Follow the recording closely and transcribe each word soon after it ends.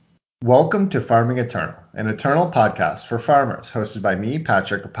Welcome to Farming Eternal, an eternal podcast for farmers hosted by me,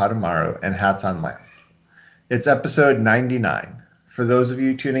 Patrick Apatomaru, and Hats on Land. It's episode 99. For those of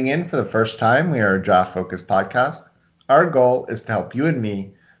you tuning in for the first time, we are a draft focused podcast. Our goal is to help you and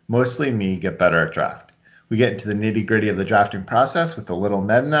me, mostly me, get better at draft. We get into the nitty gritty of the drafting process with a little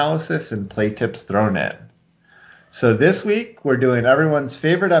meta analysis and play tips thrown in. So this week, we're doing everyone's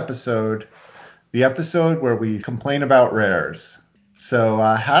favorite episode, the episode where we complain about rares. So,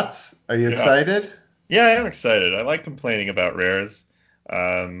 Hats, are you Yeah. excited? Yeah, I am excited. I like complaining about rares.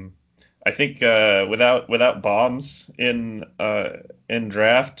 Um, I think without bombs in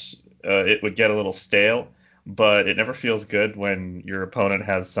draft, it would get a little stale, but it never feels good when your opponent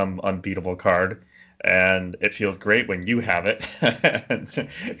has some unbeatable card, and it feels great when you have it. And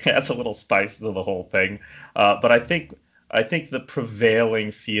it adds a little spice to the whole thing. But I think the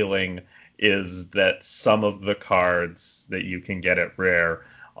prevailing feeling is that some of the cards that you can get at rare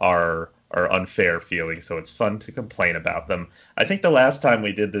are unfair feeling, so it's fun to complain about them. I think the last time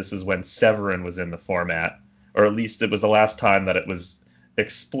we did this is when Severin was in the format, or at least it was the last time that it was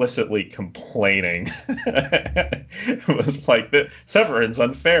explicitly complaining. It was like that Severin's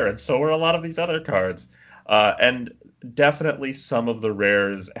unfair, and so are a lot of these other cards. And definitely some of the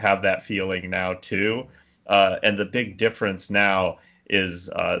rares have that feeling now too. And the big difference now is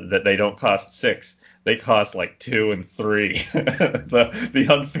that they don't cost six, they cost like two and three. The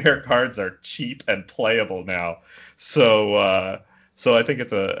unfair cards are cheap and playable now. So I think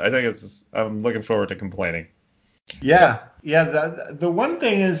it's I'm looking forward to complaining. Yeah. The one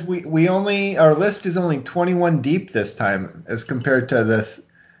thing is we only our list is only 21 deep this time as compared to this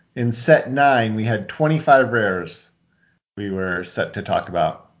in set 9 we had 25 rares we were set to talk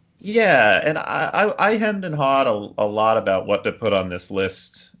about. Yeah, and I hemmed and hawed a lot about what to put on this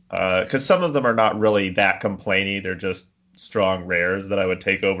list because some of them are not really that complainy. They're just strong rares that I would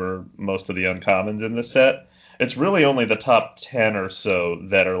take over most of the uncommons in the set. It's really only the top 10 or so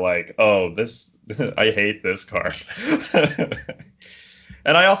that are like, oh, this I hate this card.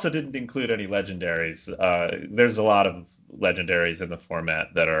 And I also didn't include any legendaries. There's a lot of legendaries in the format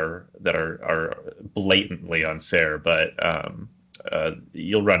that are blatantly unfair, but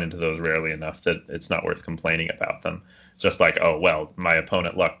you'll run into those rarely enough that it's not worth complaining about them. Just like, oh well, my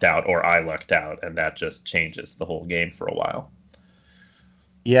opponent lucked out or I lucked out, and that just changes the whole game for a while.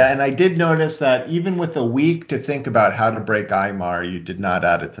 Yeah, and I did notice that even with a week to think about how to break Imar, you did not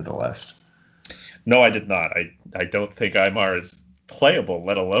add it to the list. No, I did not. I don't think Imar is playable,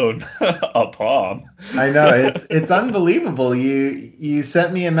 let alone a palm. I know it's unbelievable. You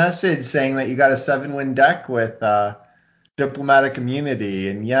sent me a message saying that you got a 7-win deck with diplomatic immunity,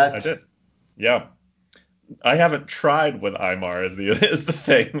 and I yet did. Yeah. I haven't tried with Imar is the is the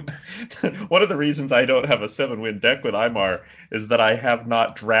thing. One of the reasons I don't have a 7-win deck with Imar is that I have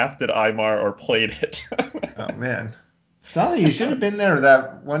not drafted Imar or played it. oh man. Sonny, you should have been there with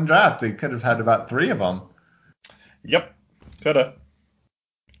that one draft. They could have had about three of them. Yep, coulda,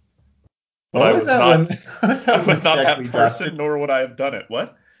 but What was that one? What was I that was one not deck that we person, drafted? nor would I have done it.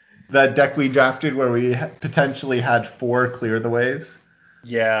 What? That deck we drafted where we potentially had four clear the ways.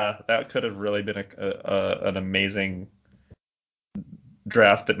 Yeah, that could have really been an amazing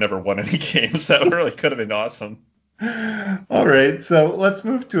draft that never won any games. That really could have been awesome. All right, so let's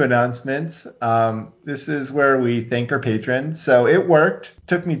move to announcements. This is where we thank our patrons. So it worked.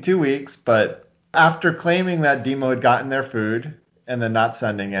 Took me 2 weeks, but after claiming that Demo had gotten their food and then not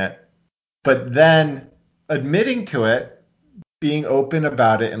sending it, but then admitting to it, being open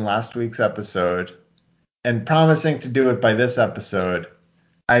about it in last week's episode, and promising to do it by this episode,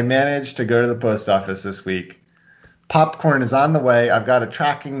 I managed to go to the post office this week. Popcorn is on the way. I've got a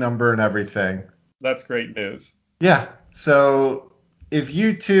tracking number and everything. That's great news. Yeah. So if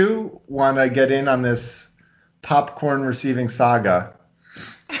you too want to get in on this popcorn receiving saga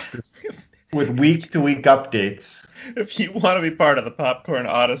with week to week updates, If you want to be part of the Popcorn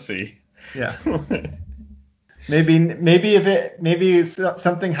Odyssey, yeah. Maybe if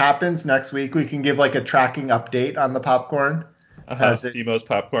something happens next week, we can give like a tracking update on the popcorn as it Demo's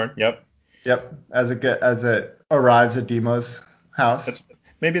Popcorn. Yep. as it arrives at Demo's house. That's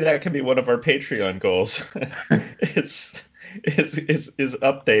maybe that can be one of our Patreon goals. it's is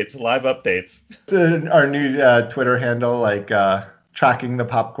updates, live updates, Our new Twitter handle, like tracking the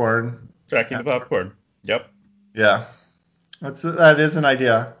popcorn. tracking the popcorn. Yep, Yeah, that is an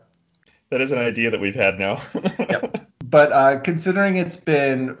idea. that is an idea that we've had now. Yep. But considering it's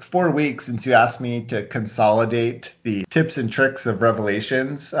been 4 weeks since you asked me to consolidate the tips and tricks of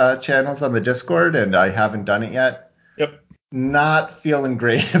Revelations channels on the Discord, and I haven't done it yet, Yep. not feeling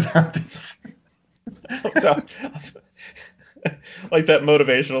great about this. No, Like that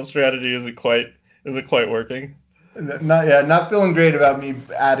motivational strategy isn't quite working. Not feeling great about me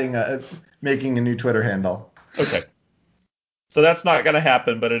making a new Twitter handle. Okay. So that's not going to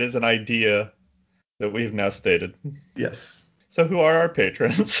happen, but it is an idea that we've now stated. Yes. So who are our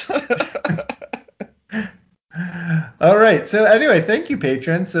patrons? All right. So anyway, thank you,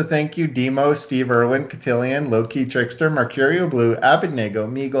 patrons. So thank you, Demo, Steve Irwin, Cotillion, Loki Trickster, Mercurio Blue, Abednego,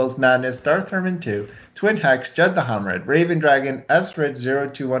 Meagles, Madness, Darth Herman 2, Twin Hex, Judd the Homrid, Raven Dragon,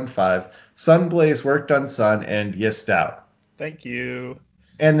 Esrid0215, Sunblaze, Work Done Sun, and Yistout. Thank you.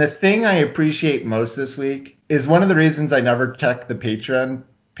 And the thing I appreciate most this week is one of the reasons I never check the Patreon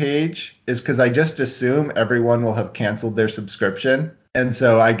page is because I just assume everyone will have canceled their subscription. And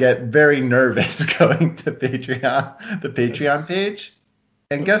so I get very nervous going to the Patreon That's page.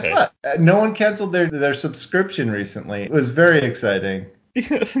 And guess okay. what? No one canceled their subscription recently. It was very exciting.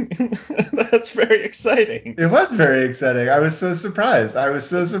 That's very exciting. It was very exciting. I was so surprised. I was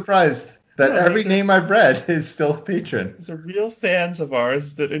so surprised that No, every name I've read is still a patron. these are real fans of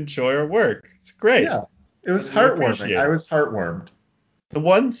ours that enjoy our work. It's great, Yeah, it was and we heartwarming. appreciate I it. was heartwarmed. The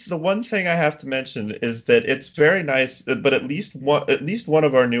one thing I have to mention is that it's very nice, but at least one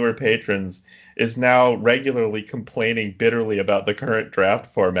of our newer patrons is now regularly complaining bitterly about the current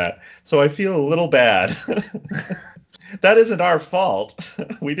draft format. So I feel a little bad. That isn't our fault.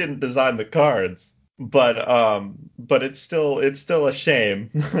 We didn't design the cards, but it's still a shame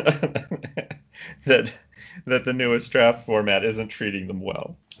that the newest draft format isn't treating them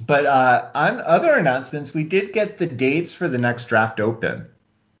well. But on other announcements, we did get the dates for the next draft open.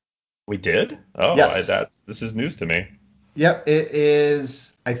 We did? Oh, Yes. this is news to me. Yep. It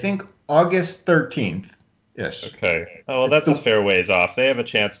is, I think, August 13th ish. Okay. Oh, well, It's that's a the, fair ways off. They have a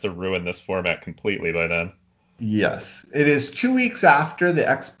chance to ruin this format completely by then. yes. It is 2 weeks after the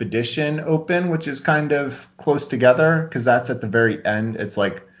Expedition Open, which is kind of close together because that's at the very end. It's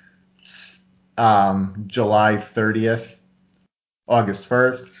like July 30th, August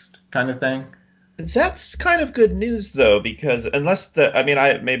 1st kind of thing. That's kind of good news, though, because I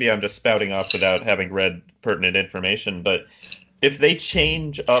mean, maybe I'm just spouting off without having read pertinent information, but if they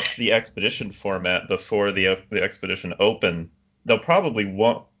change up the expedition format before the expedition open, they probably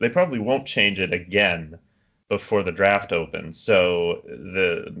won't change it again before the draft opens. So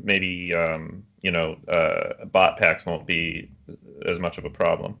the maybe bot packs won't be as much of a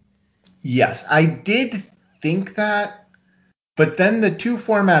problem. Yes, I did think that, but then the two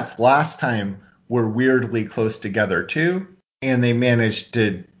formats last time were weirdly close together too, and they managed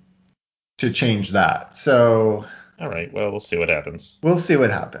to change that. So All right, well, we'll see what happens. we'll see what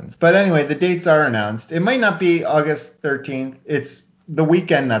happens. But anyway, the dates are announced. It might not be August 13th. It's the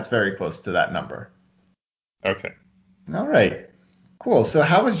weekend that's very close to that number. Okay, All right. Cool. So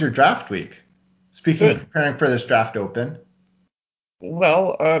how was your draft week? Speaking of good. preparing for this draft open.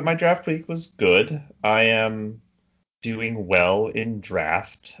 Well, my draft week was good. I am doing well in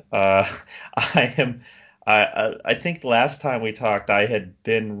draft. I am. I think last time we talked, I had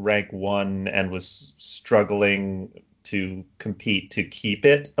been rank one and was struggling to compete to keep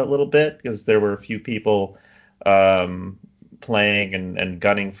it a little bit because there were a few people um, playing and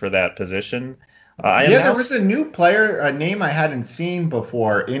gunning for that position. I am Yeah, now. there was a new player, a name I hadn't seen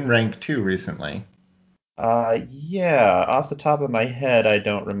before in rank two recently. Yeah, off the top of my head, I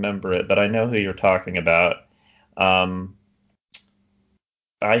don't remember it, but I know who you're talking about. Um,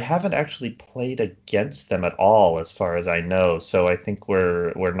 I haven't actually played against them at all, as far as I know. So I think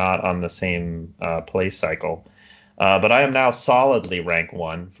we're not on the same play cycle. But I am now solidly rank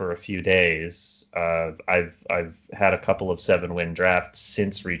one for a few days. I've had a couple of 7-win drafts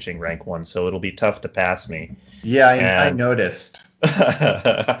since reaching rank one, so it'll be tough to pass me. Yeah, I And noticed.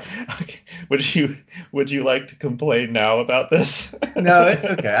 okay, would you like to complain now about this? No, it's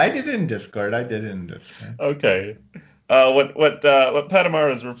okay. I did it in Discord. I did it in Discord. Okay. What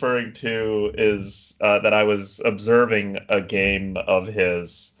Patamar is referring to is that I was observing a game of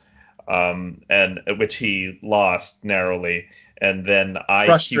his, and which he lost narrowly, and then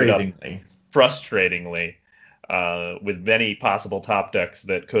I queued up Frustratingly. frustratingly with many possible top decks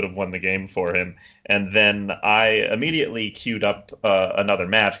that could have won the game for him, and then I immediately queued up another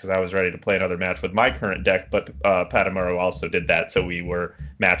match because I was ready to play another match with my current deck, but Patamaro also did that, so we were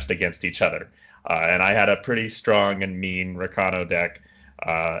matched against each other. And I had a pretty strong and mean Rakano deck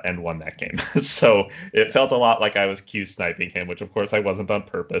and won that game. So it felt a lot like I was Q sniping him, which of course I wasn't on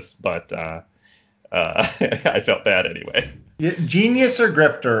purpose, but I felt bad anyway. Yeah, genius or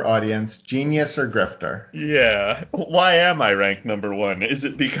grifter, audience? Genius or grifter? Yeah. Why am I ranked number one? Is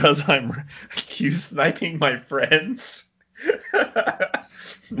it because I'm Q sniping my friends?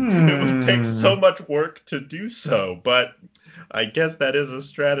 It would take Hmm. so much work to do so, but I guess that is a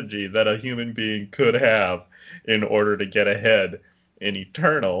strategy that a human being could have in order to get ahead in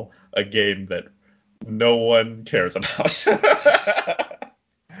Eternal, a game that no one cares about.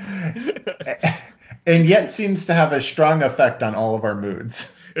 And yet seems to have a strong effect on all of our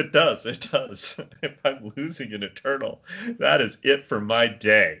moods. It does. It does. If I'm losing an Eternal, that is it for my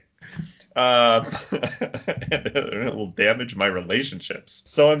day. And it will damage my relationships.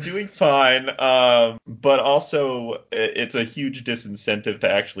 So I'm doing fine, but also it's a huge disincentive to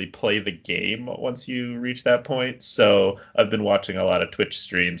actually play the game once you reach that point. So I've been watching a lot of Twitch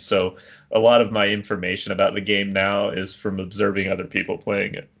streams. So a lot of my information about the game now is from observing other people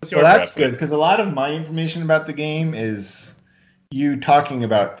playing it. What's Well, your that's draft good week? because a lot of my information about the game is you talking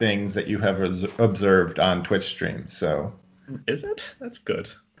about things that you have observed on Twitch streams. So, Is it? That's good.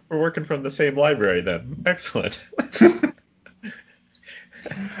 We're working from the same library then. Excellent.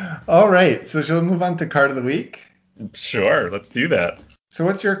 all right. So, shall we move on to card of the week? Sure, let's do that. So,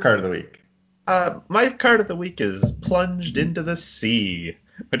 what's your card of the week? My card of the week is Plunged into the Sea,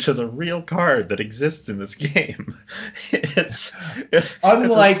 which is a real card that exists in this game. It's it's a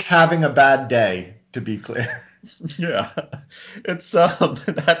Unlike having a bad day, to be clear. yeah, it's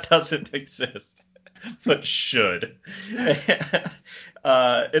that doesn't exist, but should.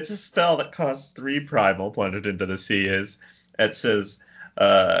 It's a spell that costs 3 primal. Plunged into the Sea is. It says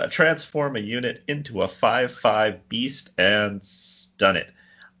transform a unit into a 5/5 beast and stun it.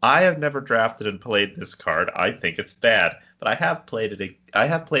 I have never drafted and played this card. I think it's bad, but I have played it. I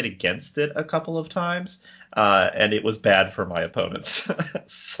have played against it a couple of times, and it was bad for my opponents.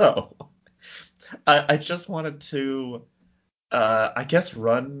 So I just wanted to, I guess,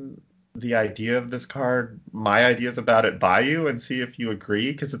 run the idea of this card, my ideas about it, by you, and see if you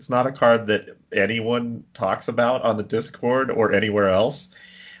agree, because it's not a card that anyone talks about on the Discord or anywhere else.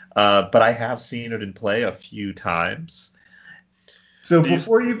 But I have seen it in play a few times. So, These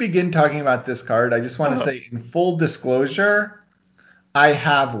before you begin talking about this card, I just want to say, in full disclosure, I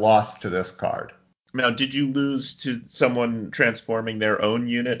have lost to this card. Now, did you lose to someone transforming their own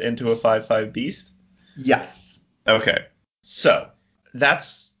unit into a 5/5 beast? Yes. Okay. So,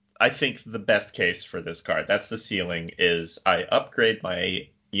 that's I think the best case for this card. That's the ceiling is I upgrade my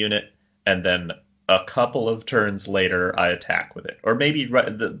unit and then a couple of turns later I attack with it. Or maybe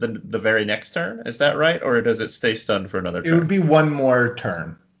the very next turn, is that right? Or does it stay stunned for another It would turn? be one more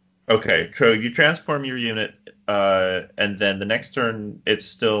turn. Okay, so you transform your unit, and then the next turn it's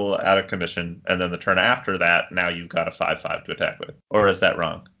still out of commission, and then the turn after that, now you've got a 5/5 to attack with. Or is that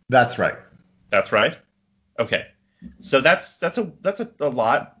wrong? That's right. That's right. Okay, so that's a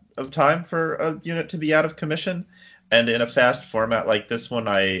lot of time for a unit to be out of commission, and in a fast format like this one,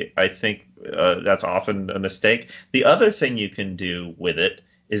 I think that's often a mistake. The other thing you can do with it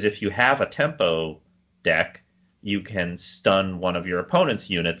is if you have a tempo deck, you can stun one of your opponent's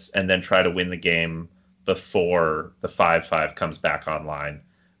units and then try to win the game before the 5/5 comes back online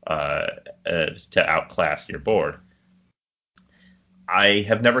to outclass your board. I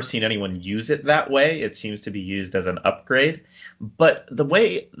have never seen anyone use it that way. It seems to be used as an upgrade. But the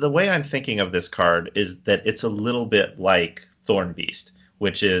way I'm thinking of this card is that it's a little bit like Thorn Beast,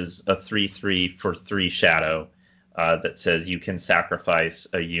 which is a 3/3 for 3 shadow that says you can sacrifice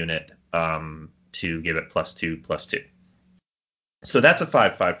a unit to give it +2/+2. So that's a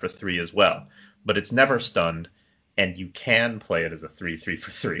 5/5 for 3 as well, but it's never stunned, and you can play it as a 3/3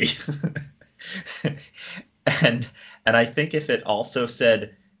 for 3. and and I think if it also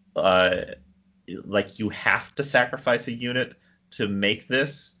said uh, like you have to sacrifice a unit to make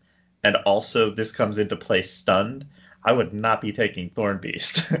this, and also this comes into play stunned, I would not be taking Thorn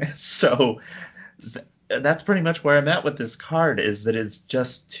Beast. So that's pretty much where I'm at with this card. Is that it's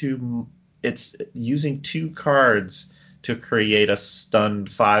just too. It's using 2 cards to create a stunned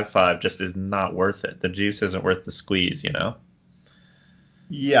 5/5 just is not worth it. The juice isn't worth the squeeze, you know.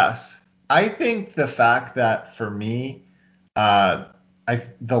 Yes. I think the fact that for me, uh,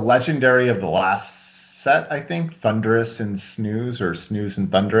 the legendary of the last set, I think, Thunderous and Snooze, or Snooze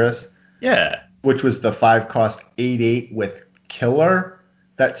and Thunderous, Yeah. which was the 5 cost 8/8 with Killer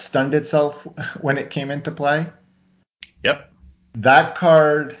that stunned itself when it came into play. Yep. That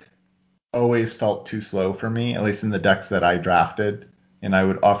card always felt too slow for me, at least in the decks that I drafted. And I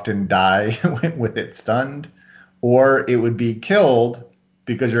would often die with it stunned, or it would be killed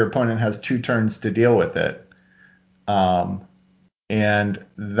because your opponent has 2 turns to deal with it. Um, and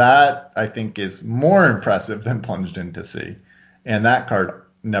that I think is more impressive than Plunged into Sea. And that card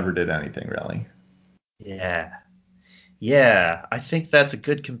never did anything really. Yeah. Yeah, I think that's a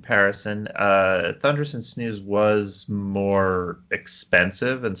good comparison. Thunderous and Snooze was more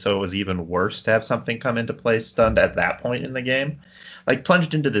expensive, and so it was even worse to have something come into play stunned at that point in the game. Like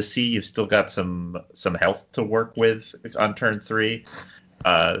Plunged into the Sea, you've still got some health to work with on turn three,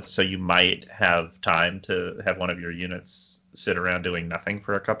 so you might have time to have one of your units sit around doing nothing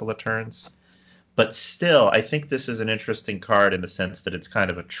for a couple of turns. But still, I think this is an interesting card in the sense that it's kind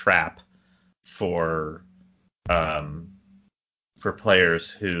of a trap for um, for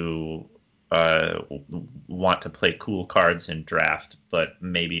players who want to play cool cards in draft, but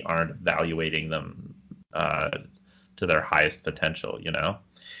maybe aren't evaluating them uh, to their highest potential.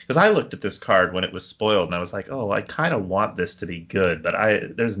 Because I looked at this card when it was spoiled, and I was like, "Oh, I kind of want this to be good, but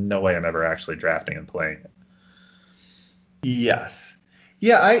there's no way I'm ever actually drafting and playing it." Yes.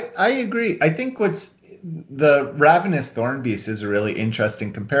 Yeah, I agree. I think what's the Ravenous Thornbeast is a really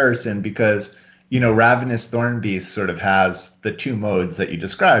interesting comparison because, Ravenous Thornbeast sort of has the two modes that you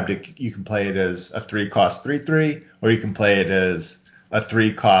described. You can play it as a 3-cost 3/3, or you can play it as a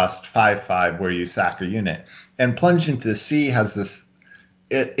 3-cost 5/5 where you sack a unit. And Plunge into the Sea has this,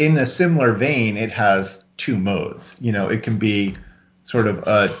 in a similar vein, it has two modes. It can be sort of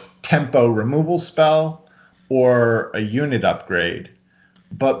a tempo removal spell or a unit upgrade.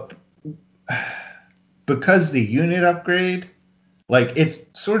 But because the unit upgrade, like it's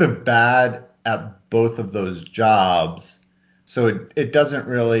sort of bad at both of those jobs, so it doesn't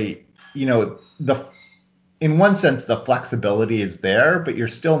really, the in one sense the flexibility is there, but you're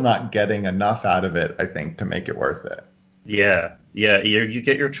still not getting enough out of it, I think, to make it worth it. Yeah, yeah, you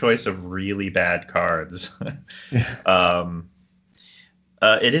get your choice of really bad cards. Yeah. um,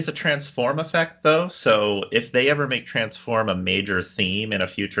 it is a transform effect, though, so if they ever make transform a major theme in a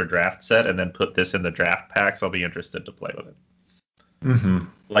future draft set and then put this in the draft packs, I'll be interested to play with it. Hmm.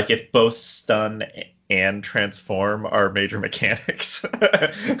 Like if both stun and transform are major mechanics,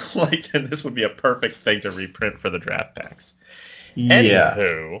 like then this would be a perfect thing to reprint for the draft packs. Yeah.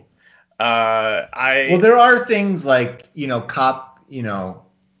 Anywho, Well, I there are things like,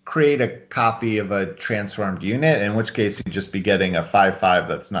 create a copy of a transformed unit, in which case you'd just be getting a 5/5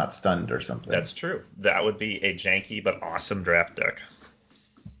 that's not stunned or something. that's true. That would be a janky but awesome draft deck.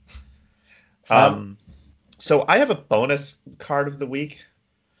 Um, Um, so I have a bonus card of the week.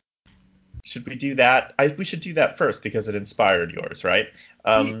 Should we do that? We should do that first because it inspired yours, right?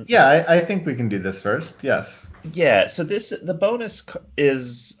 yeah, I think we can do this first. Yes. Yeah, so the bonus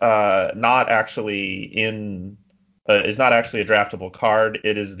is not actually in is not actually a draftable card.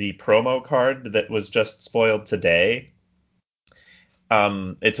 It is the promo card that was just spoiled today.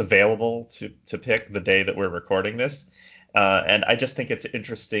 It's available to pick the day that we're recording this, and I just think it's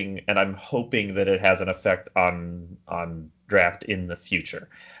interesting, and I'm hoping that it has an effect on draft in the future.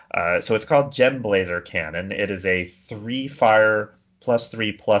 So it's called Gem Blazer Cannon. It is a 3 fire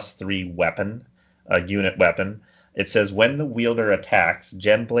 +3/+3 weapon, a unit weapon. It says when the wielder attacks,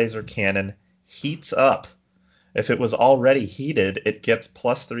 Gem Blazer Cannon heats up. If it was already heated, it gets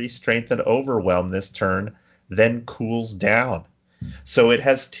 +3 strength and overwhelm this turn, then cools down. So it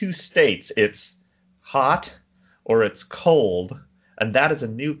has two states. It's hot or it's cold. And that is a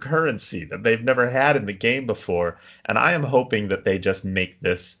new currency that they've never had in the game before. And I am hoping that they just make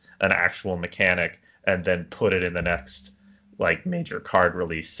this an actual mechanic and then put it in the next like major card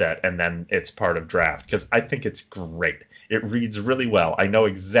release set and then it's part of draft because I think it's great. It reads really well. I know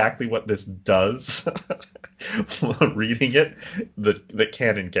exactly what this does. Reading it, the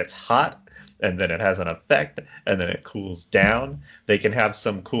cannon gets hot and then it has an effect and then it cools down. They can have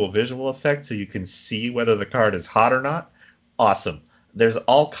some cool visual effects so you can see whether the card is hot or not. Awesome. There's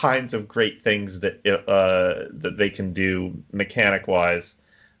all kinds of great things that they can do mechanic wise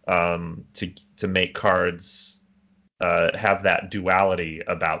to make cards have that duality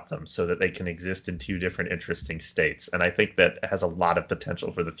about them so that they can exist in two different interesting states. And I think that has a lot of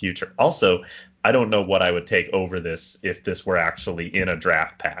potential for the future. Also, I don't know what I would take over this if this were actually in a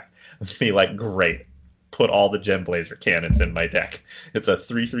draft pack. I'd be like, great, put all the Gem Blazer cannons in my deck. It's a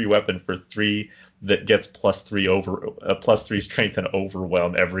 3/3 weapon for 3 that gets +3 strength and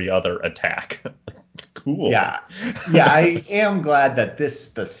overwhelm every other attack. Cool. Yeah. Yeah, I am glad that this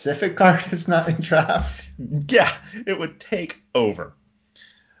specific card is not in draft. Yeah, it would take over.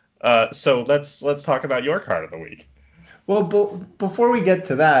 So let's talk about your card of the week. Well, before we get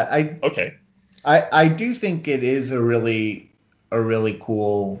to that, Okay. I do think it is a really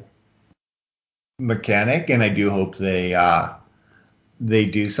cool mechanic, and I do hope they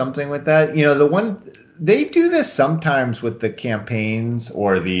do something with that. The one they do this sometimes with the campaigns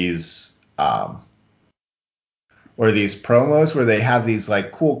or these or these promos where they have these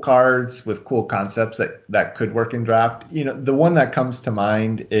like cool cards with cool concepts that could work in draft. The one that comes to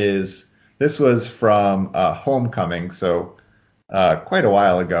mind is this was from Homecoming, so quite a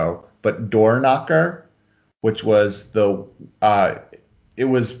while ago, but Door Knocker, which was it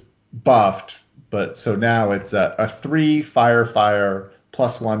was buffed, but so now it's a 3 fire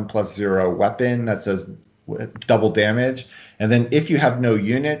 +1/+0 weapon that says double damage. And then if you have no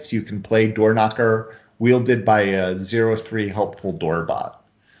units, you can play Door Knocker wielded by a 0/3 helpful doorbot.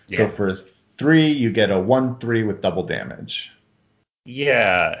 So Yeah. for 3, you get a 1/3 with double damage.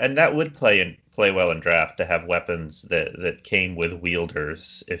 Yeah, and that would play well in draft to have weapons that came with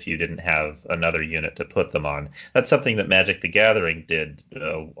wielders if you didn't have another unit to put them on. That's something that Magic the Gathering did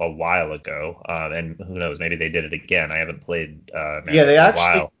a while ago, and who knows, maybe they did it again. I haven't played Yeah, Magic in a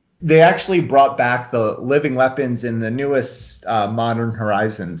while. they actually brought back the living weapons in the newest Modern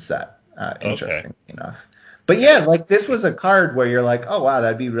Horizons set. Okay. Interesting enough, but yeah, like this was a card where you're like, oh wow,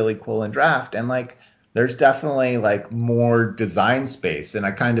 that'd be really cool in draft, and like there's definitely like more design space, and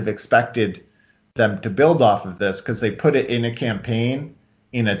I kind of expected them to build off of this because they put it in a campaign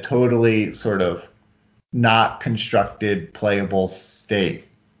in a totally sort of not constructed playable state.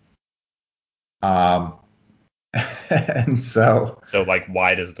 Um, and so So, like,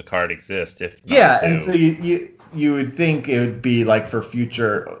 why does the card exist if not yeah, and so to? you would think it would be like for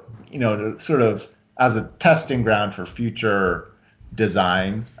future, to sort of as a testing ground for future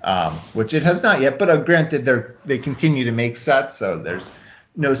design, which it has not yet. But granted, they continue to make sets, so there's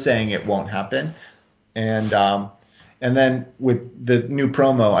no saying it won't happen. And then with the new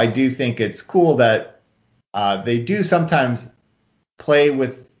promo, I do think it's cool that they do sometimes play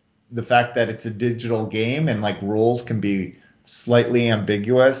with the fact that it's a digital game and like rules can be slightly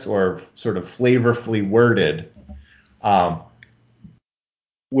ambiguous or sort of flavorfully worded um,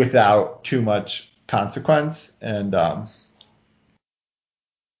 without too much consequence. And The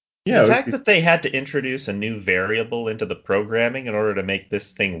yeah, fact that they had to introduce a new variable into the programming in order to make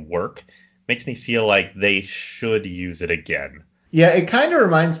this thing work makes me feel like they should use it again. yeah, it kind of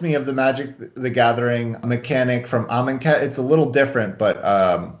reminds me of the Magic the Gathering mechanic from Amonkhet. It's a little different,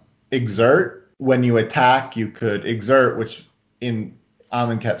 but exert, when you attack, you could exert, which in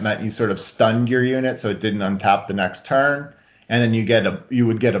Amonkhet meant you sort of stunned your unit so it didn't untap the next turn, and then you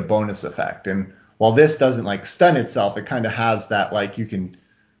would get a bonus effect. And while this doesn't like stun itself, it kind of has that like you can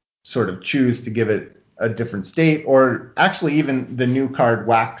sort of choose to give it a different state, or actually even the new card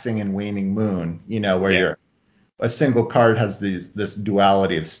Waxing and Waning Moon, where Yeah. you're a single card has this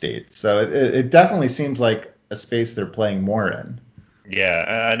duality of states. So it definitely seems like a space they're playing more in.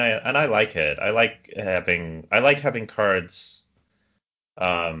 Yeah, and I like it. I like having cards.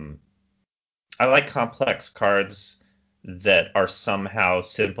 Um, I like complex cards that are somehow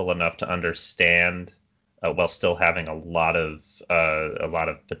simple enough to understand, while still having a lot of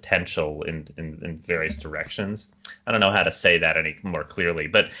potential in various directions. I don't know how to say that any more clearly,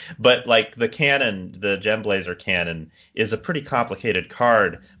 but like the Gem Blazer cannon is a pretty complicated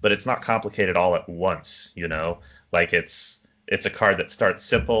card, but it's not complicated all at once. Like it's a card that starts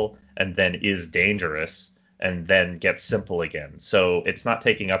simple and then is dangerous and then gets simple again. So it's not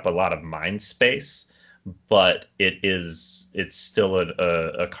taking up a lot of mind space, but it's still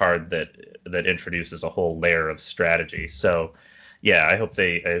a card that introduces a whole layer of strategy. So yeah, I hope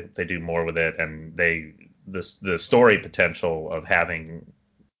they do more with it, and the story potential of having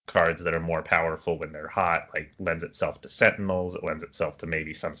cards that are more powerful when they're hot like lends itself to sentinels. It lends itself to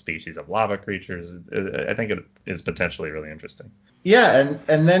maybe some species of lava creatures. I think it is potentially really interesting. Yeah,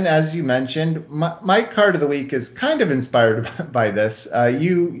 and then as you mentioned, my card of the week is kind of inspired by this.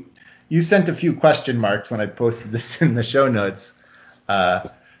 You sent a few question marks when I posted this in the show notes,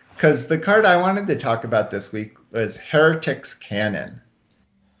 because the card I wanted to talk about this week was Heretics Cannon.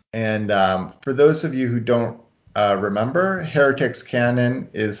 And for those of you who don't remember, Heretics Cannon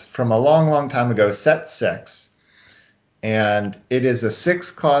is from a long, long time ago, set 6, and it is a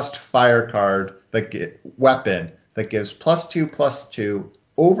 6 cost fire card weapon that gives +2/+2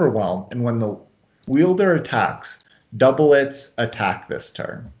 overwhelm, and when the wielder attacks, double its attack this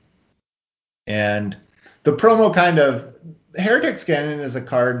turn. And the promo kind of Heretics Cannon is a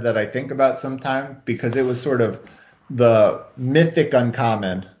card that I think about sometime because it was sort of the mythic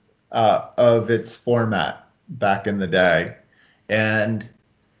uncommon of its format back in the day. And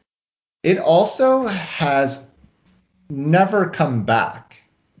it also has never come back.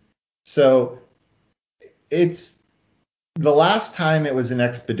 So it's the last time it was an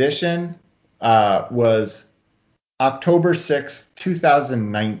expedition was October 6th,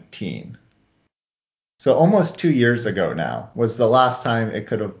 2019. So almost 2 years ago now was the last time it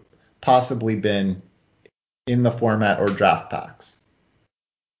could have possibly been in the format or draft packs.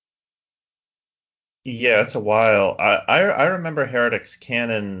 Yeah, it's a while. I remember Heretic's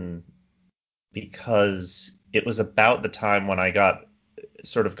Canon because it was about the time when I got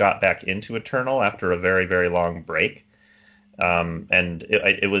back into Eternal after a very, very long break. And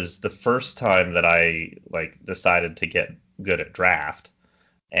it was the first time that I like decided to get good at draft,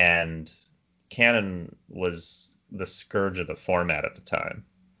 and Canon was the scourge of the format at the time.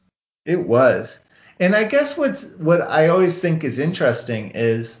 It was. And I guess what I always think is interesting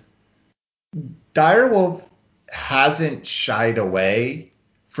is Direwolf hasn't shied away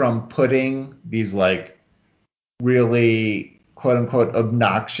from putting these like really quote unquote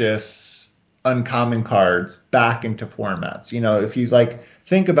obnoxious uncommon cards back into formats. You know, if you like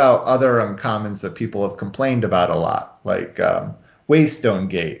think about other uncommons that people have complained about a lot, like Waystone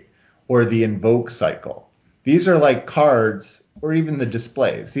Gate or the Invoke Cycle. These are like cards, or even the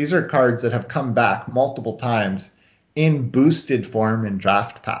displays. These are cards that have come back multiple times in boosted form in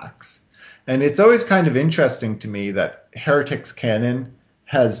draft packs. And it's always kind of interesting to me that Heretics Canon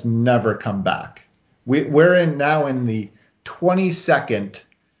has never come back. We're now in the 22nd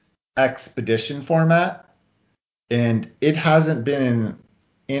expedition format, and it hasn't been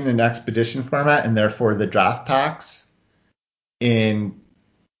in an expedition format, and therefore the draft packs in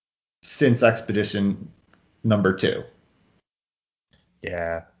since expedition number 2.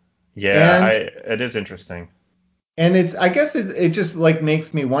 Yeah, yeah, I And it is interesting. it's I guess it just like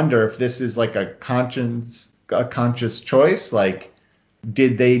makes me wonder if this is like a conscious choice. Like,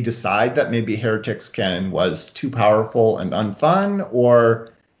 did they decide that maybe Heretics Canon was too powerful and unfun,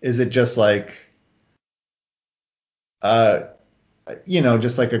 or is it just like uh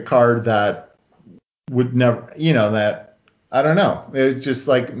just like a card that would never, that I don't know. It just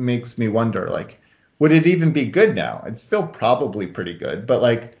like makes me wonder, like, would it even be good now? It's still probably pretty good, but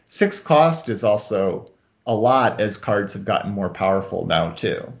like 6 cost is also a lot as cards have gotten more powerful now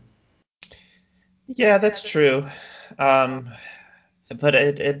too. Yeah, that's true. Um, but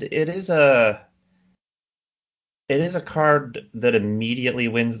it is a card that immediately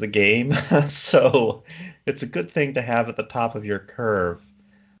wins the game, so it's a good thing to have at the top of your curve.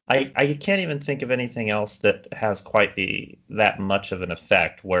 I can't even think of anything else that has quite the that much of an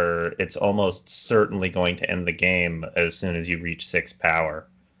effect where it's almost certainly going to end the game as soon as you reach 6 power.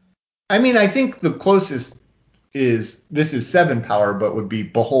 I mean, I think the closest is this is 7 power, but would be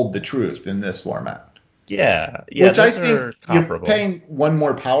Behold the Truth in this format, Yeah, yeah, which I those think are you're comparable. paying one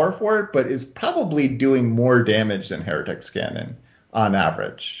more power for it, but is probably doing more damage than Heretics Cannon on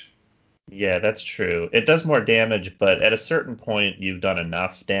average. Yeah, that's true. It does more damage, but at a certain point, you've done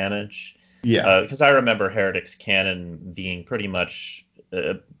enough damage. Yeah. Because I remember Heretic's Cannon being pretty much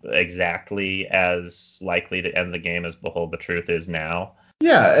exactly as likely to end the game as Behold the Truth is now.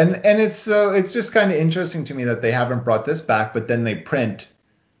 Yeah, and it's just kind of interesting to me that they haven't brought this back, but then they print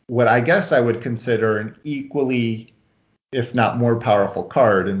what I guess I would consider an equally, if not more powerful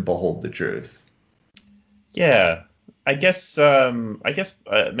card in Behold the Truth. Yeah, I guess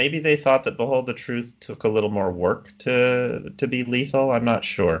maybe they thought that Behold the Truth took a little more work to be lethal. I'm not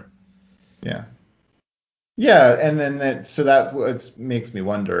sure. Yeah. Yeah, and then so that what makes me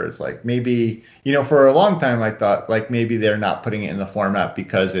wonder is like maybe, for a long time I thought like maybe they're not putting it in the format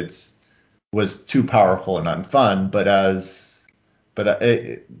because it's was too powerful and unfun,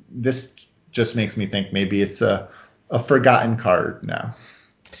 this just makes me think maybe it's a forgotten card now.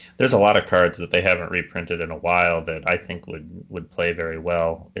 There's a lot of cards that they haven't reprinted in a while that I think would play very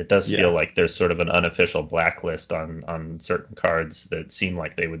well. It does feel Yeah. like there's sort of an unofficial blacklist on certain cards that seem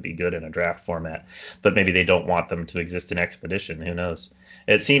like they would be good in a draft format, but maybe they don't want them to exist in Expedition. Who knows?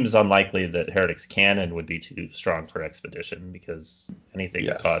 It seems unlikely that Heretic's Cannon would be too strong for Expedition because anything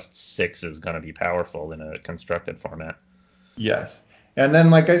that Yes. costs 6 is going to be powerful in a constructed format. Yes. And then,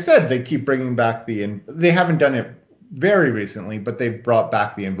 like I said, they keep bringing back they haven't done it very recently, but they've brought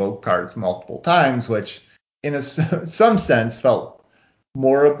back the invoke cards multiple times, which in some sense felt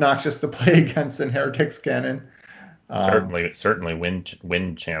more obnoxious to play against than Heretics Cannon. Um, Certainly,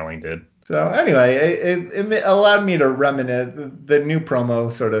 wind channeling did. so anyway, it allowed me to reminisce. The new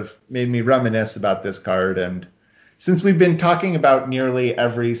promo sort of made me reminisce about this card. And since we've been talking about nearly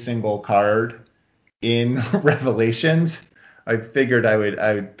every single card in Revelations, I figured I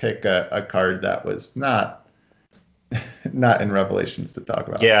would pick a card that was not in Revelations to talk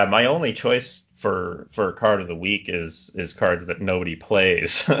about. Yeah, my only choice for card of the week is cards that nobody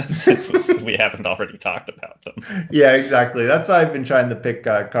plays since we haven't already talked about them. Yeah, exactly. That's why I've been trying to pick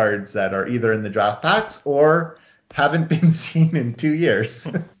cards that are either in the draft packs or haven't been seen in 2 years.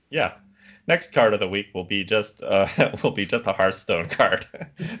 Yeah. Next card of the week will be just will be just a Hearthstone card.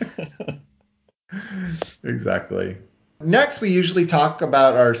 Exactly. Next, we usually talk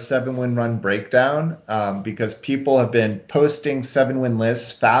about our 7-win run breakdown because people have been posting 7-win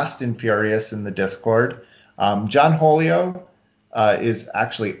lists fast and furious in the Discord. John Holio is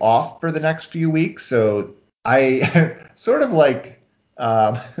actually off for the next few weeks, so I sort of like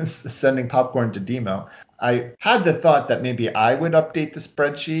sending popcorn to Demo. I had the thought that maybe I would update the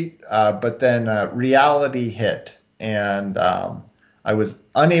spreadsheet, but then reality hit, and I was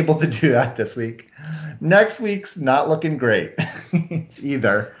unable to do that this week. Next week's not looking great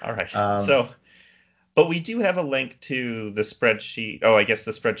either. All right. But we do have a link to the spreadsheet. Oh, I guess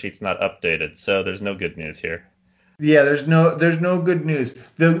the spreadsheet's not updated, so there's no good news here. Yeah, there's no good news.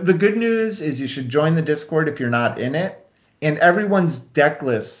 The good news is you should join the Discord if you're not in it. And everyone's deck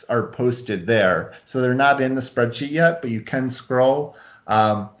lists are posted there. So they're not in the spreadsheet yet, but you can scroll.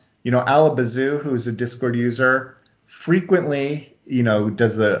 Alabazoo, who's a Discord user, frequently,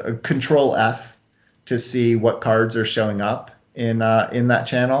 does a control F to see what cards are showing up in that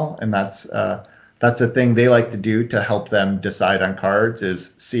channel. And that's a thing they like to do to help them decide on cards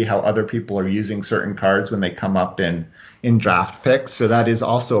is see how other people are using certain cards when they come up in draft picks. So that is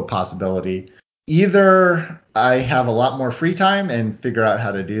also a possibility. Either I have a lot more free time and figure out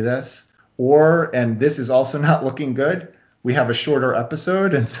how to do this, and this is also not looking good, we have a shorter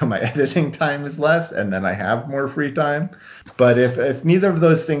episode and so my editing time is less and then I have more free time. But if neither of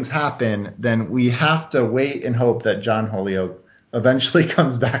those things happen, then we have to wait and hope that John Holyoke eventually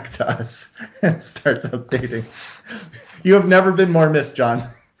comes back to us and starts updating. You have never been more missed, John.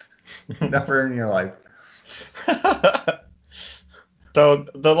 Never in your life. So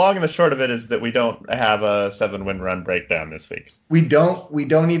the long and the short of it is that we don't have a 7-win run breakdown this week. We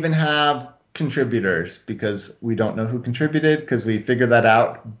don't even have contributors because we don't know who contributed because we figured that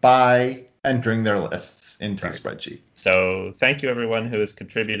out by entering their lists into the spreadsheet. So thank you everyone who has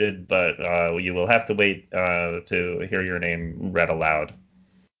contributed, but you will have to wait to hear your name read aloud.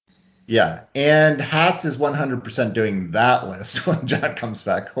 Yeah, and Hats is 100% doing that list when John comes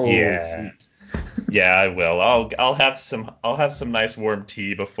back. Holy sweet. Yeah, I will. I'll have some nice warm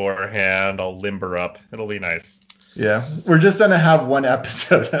tea beforehand. I'll limber up. It'll be nice. Yeah, we're just gonna have one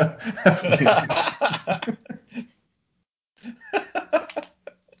episode.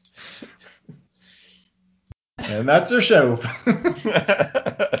 And that's our show.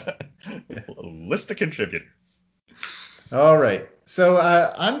 List of contributors. All right. So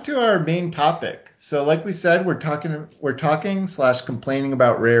on to our main topic. So like we said, we're talking / complaining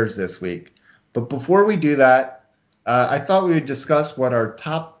about rares this week. But before we do that, I thought we would discuss what our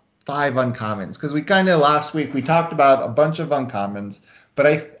top 5 uncommons, because we kind of last week we talked about a bunch of uncommons, but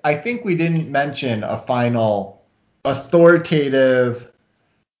I think we didn't mention a final authoritative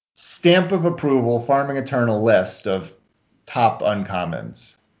stamp of approval Farming Eternal list of top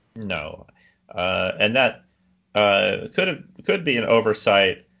uncommons. No, and that could be an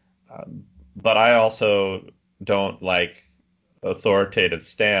oversight, but I also don't like authoritative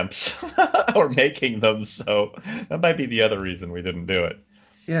stamps or making them, so that might be the other reason we didn't do it.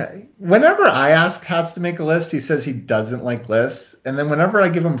 Yeah. Whenever I ask Hats to make a list, he says he doesn't like lists. And then whenever I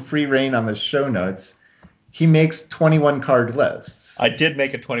give him free reign on the show notes, he makes 21 card lists. I did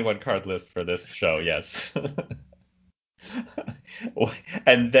make a 21 card list for this show, yes.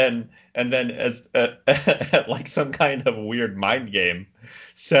 and then as like some kind of weird mind game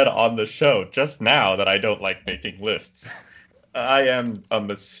said on the show just now that I don't like making lists. I am a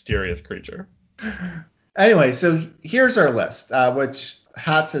mysterious creature. Anyway, so here's our list, which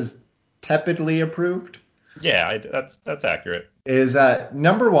Hats has tepidly approved. Yeah, that's accurate. Is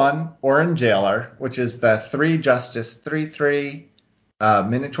number 1, Orin Jailer, which is the 3 Justice 3/3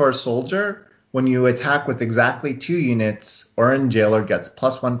 Minotaur Soldier. When you attack with exactly 2 units, Orin Jailer gets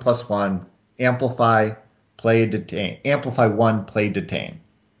 +1/+1, amplify, play, detain. Amplify 1, play, detain.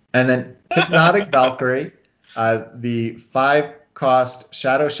 And then Hypnotic Valkyrie, the 5-cost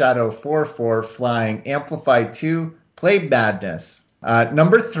Shadow 4/4 flying, amplify 2, play Madness.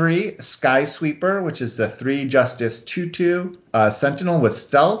 Number 3, Sky Sweeper, which is the 3 Justice 2/2 Sentinel with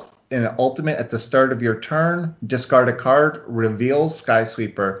Stealth. In an ultimate at the start of your turn, discard a card, reveal Sky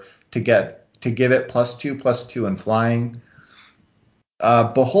Sweeper to give it +2/+2 in flying.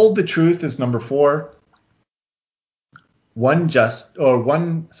 Behold the Truth is number 4. One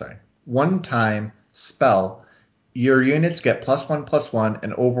time spell. Your units get +1/+1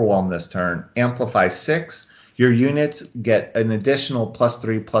 and overwhelm this turn. Amplify 6. Your units get an additional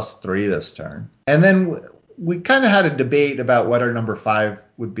 +3/+3 this turn. And then we kind of had a debate about what our number 5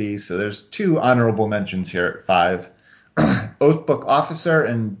 would be. So there's 2 honorable mentions here at 5. Oathbook Officer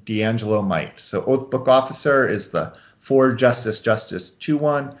and D'Angelo Might. So Oathbook Officer is the 4 Justice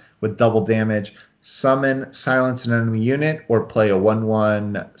 2/1 with double damage. Summon, silence an enemy unit, or play a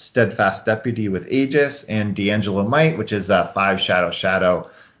 1/1 Steadfast Deputy with Aegis and D'Angelo Might, which is a 5 Shadow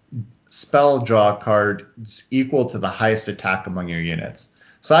spell draw card equal to the highest attack among your units.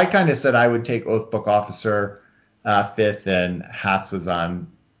 So I kind of said I would take Oathbook Officer 5th, and Hats was on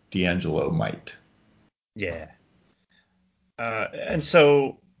D'Angelo Might. Yeah. And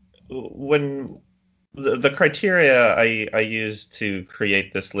so when the criteria I used to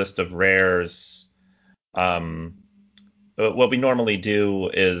create this list of rares, what we normally do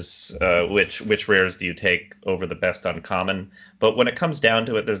is which rares do you take over the best uncommon? But when it comes down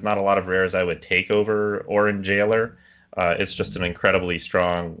to it, there's not a lot of rares I would take over Orin Jailer. It's just an incredibly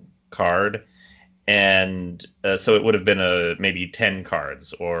strong card. And so it would have been maybe 10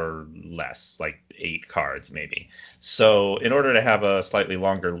 cards or less, like 8 cards maybe. So in order to have a slightly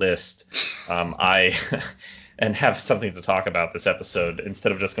longer list, I and have something to talk about this episode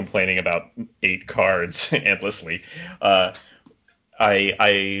instead of just complaining about 8 cards endlessly,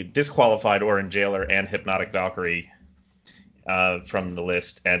 I disqualified Orin Jailer and Hypnotic Valkyrie from the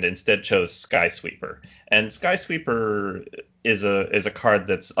list, and instead chose Skysweeper. And Skysweeper is a card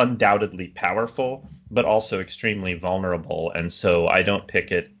that's undoubtedly powerful, but also extremely vulnerable. And so I don't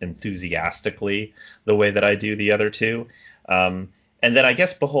pick it enthusiastically the way that I do the other two. And then I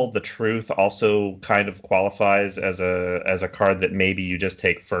guess Behold the Truth also kind of qualifies as a card that maybe you just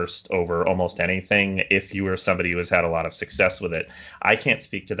take first over almost anything if you were somebody who has had a lot of success with it. I can't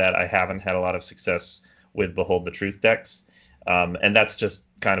speak to that. I haven't had a lot of success with Behold the Truth decks. And that's just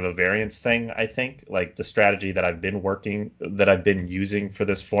kind of a variance thing, I think. Like the strategy that I've been using for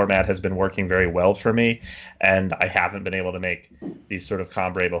this format has been working very well for me, and I haven't been able to make these sort of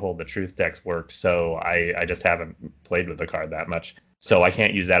Combrei Behold the Truth decks work, so I just haven't played with the card that much. So I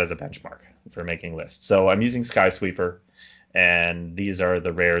can't use that as a benchmark for making lists. So I'm using Skysweeper, and these are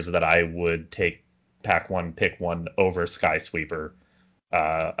the rares that I would take pack one, pick one over Skysweeper,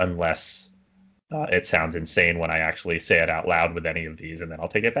 unless it sounds insane when I actually say it out loud with any of these, and then I'll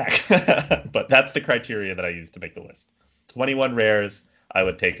take it back. But that's the criteria that I use to make the list. 21 rares I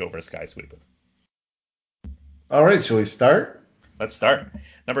would take over Skysweeper. All right, shall we start? Let's start.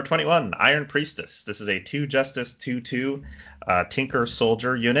 Number 21, Iron Priestess. This is a 2 Justice 2/2 Tinker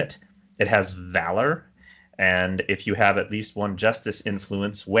Soldier unit. It has Valor, and if you have at least one Justice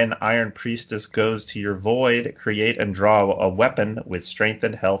influence, when Iron Priestess goes to your void, create and draw a weapon with strength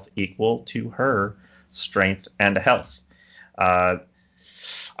and health equal to her strength and health.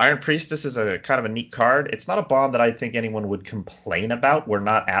 Iron Priestess is a kind of a neat card. It's not a bomb that I think anyone would complain about. We're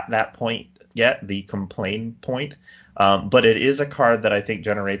not at that point yet, the complain point. But it is a card that I think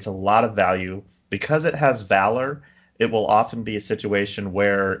generates a lot of value. Because it has Valor, it will often be a situation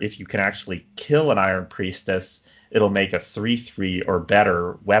where if you can actually kill an Iron Priestess, it'll make a 3/3 or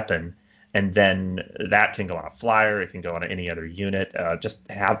better weapon, and then that can go on a flyer, it can go on any other unit.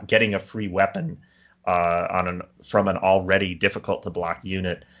 Getting a free weapon from an already difficult to block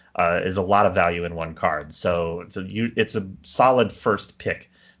unit is a lot of value in one card. So it's a solid first pick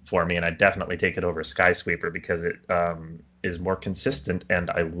for me, and I definitely take it over Skysweeper because it is more consistent, and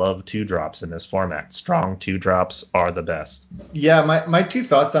I love 2-drops in this format. Strong 2-drops are the best. Yeah, my two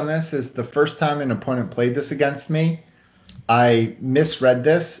thoughts on this is the first time an opponent played this against me, I misread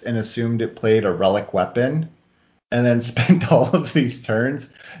this and assumed it played a relic weapon, and then spent all of these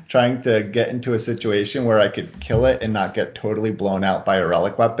turns trying to get into a situation where I could kill it and not get totally blown out by a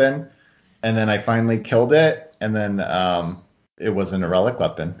relic weapon. And then I finally killed it, and then it wasn't a relic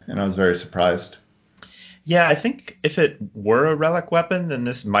weapon, and I was very surprised. Yeah, I think if it were a relic weapon, then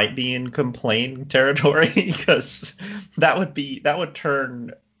this might be in complain territory because that would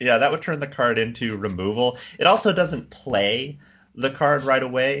turn the card into removal. It also doesn't play the card right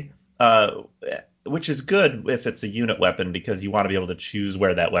away, which is good if it's a unit weapon because you want to be able to choose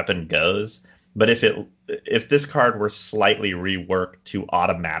where that weapon goes. But if this card were slightly reworked to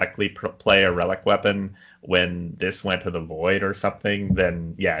automatically play a relic weapon when this went to the void or something,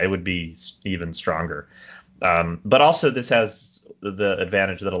 then yeah, it would be even stronger. But also this has the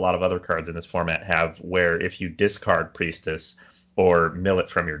advantage that a lot of other cards in this format have, where if you discard Priestess or mill it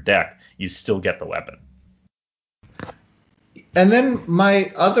from your deck, you still get the weapon. And then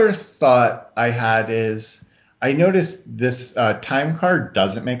my other thought I had is I noticed this time card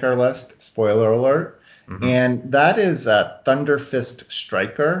doesn't make our list. Spoiler alert. Mm-hmm. And that is Thunderfist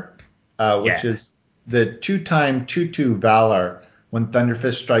Striker, which is the 2-time 2/2 Valor. When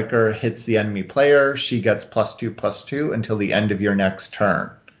Thunderfist Striker hits the enemy player, she gets +2/+2 until the end of your next turn.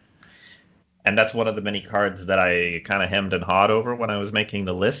 And that's one of the many cards that I kind of hemmed and hawed over when I was making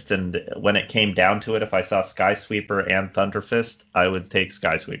the list. And when it came down to it, if I saw Skysweeper and Thunderfist, I would take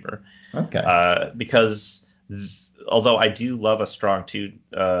Skysweeper. Okay. Because although I do love a strong two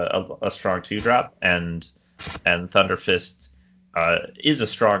drop, and Thunderfist is a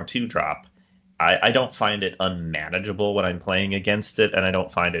strong two drop, I don't find it unmanageable when I'm playing against it, and I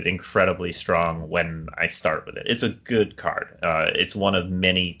don't find it incredibly strong when I start with it. It's a good card. It's one of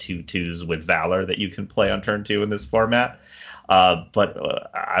many 2/2s with Valor that you can play on turn two in this format. But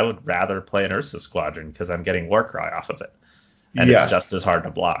I would rather play an Ursa Squadron because I'm getting Warcry off of it, and it's just Yes. as hard to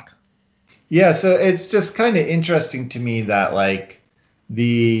block. Yeah, so it's just kind of interesting to me that like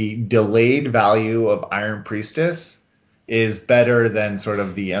the delayed value of Iron Priestess is better than sort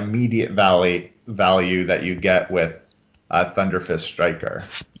of the immediate value that you get with Thunderfist Striker.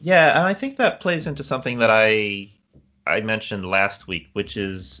 Yeah, and I think that plays into something that I mentioned last week, which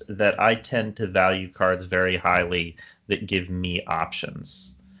is that I tend to value cards very highly that give me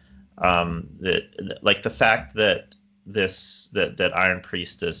options. Like the fact that that Iron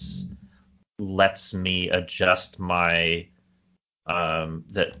Priestess lets me adjust my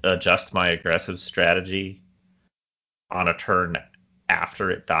aggressive strategy on a turn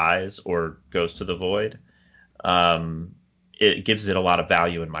after it dies or goes to the void. Um, it gives it a lot of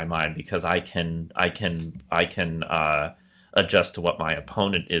value in my mind because I can adjust to what my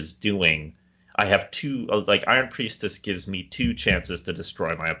opponent is doing. I have two, like Iron Priestess gives me two chances to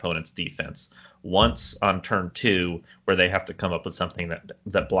destroy my opponent's defense. Once on turn two, where they have to come up with something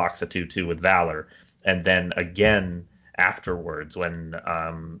that blocks a 2/2 with Valor, and then again afterwards when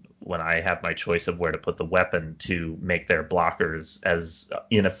I have my choice of where to put the weapon to make their blockers as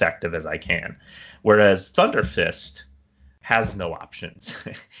ineffective as I can. Whereas Thunderfist has no options.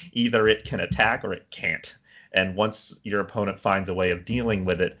 Either it can attack or it can't. And once your opponent finds a way of dealing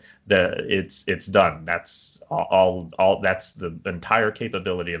with it, it's done. That's all. That's the entire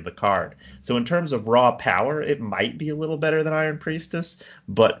capability of the card. So in terms of raw power, it might be a little better than Iron Priestess,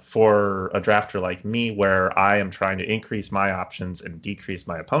 but for a drafter like me, where I am trying to increase my options and decrease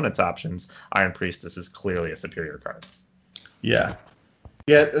my opponent's options, Iron Priestess is clearly a superior card. Yeah.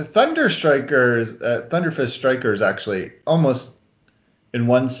 Yeah, Thunderfist Striker is actually almost in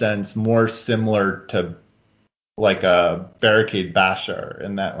one sense more similar to like a Barricade Basher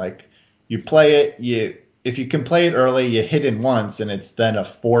in that like you play it, you if you can play it early, you hit it once and it's then a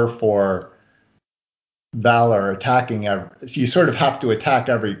 4/4 Valor attacking you sort of have to attack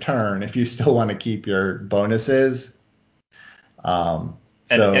every turn if you still want to keep your bonuses. And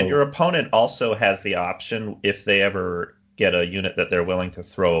your So opponent also has the option, if they ever get a unit that they're willing to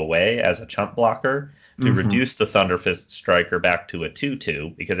throw away as a chump blocker, to mhm. reduce the Thunderfist Striker back to a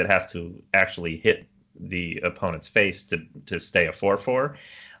 2/2 because it has to actually hit the opponent's face to stay a 4/4.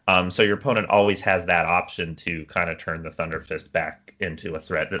 So your opponent always has that option to kind of turn the Thunderfist back into a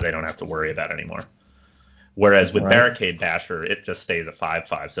threat that they don't have to worry about anymore. Whereas All with right. Barricade Basher, it just stays a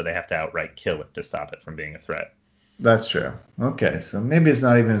 5/5, so they have to outright kill it to stop it from being a threat. That's true. Okay, so maybe it's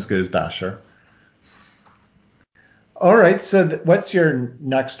not even as good as Basher. All right, so what's your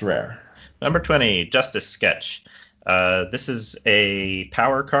next rare? Number 20, Justice Sketch. This is a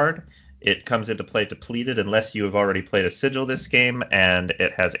power card. It comes into play depleted unless you have already played a sigil this game, and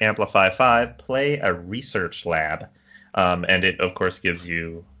it has Amplify 5. Play a research lab, and it, of course, gives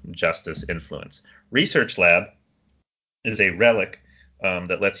you Justice influence. Research Lab is a relic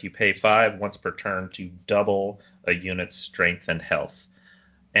that lets you pay 5 once per turn to double a unit's strength and health.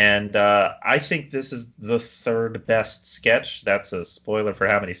 And I think this is the third best sketch. That's a spoiler for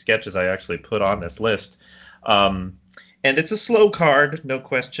how many sketches I actually put on this list. Um, and it's a slow card, no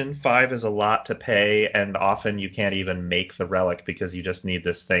question. 5 is a lot to pay, and often you can't even make the relic because you just need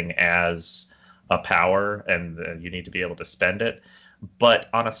this thing as a power, and you need to be able to spend it. But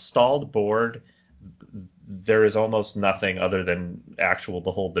on a stalled board, there is almost nothing other than actual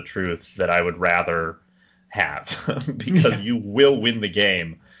Behold the Truth that I would rather have because Yeah. you will win the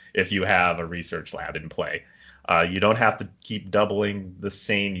game if you have a research lab in play. You don't have to keep doubling the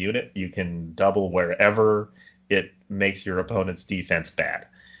same unit. You can double wherever it makes your opponent's defense bad.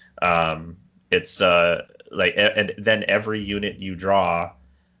 It's and then every unit you draw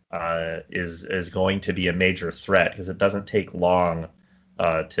is going to be a major threat because it doesn't take long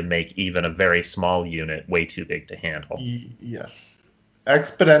to make even a very small unit way too big to handle. Yes.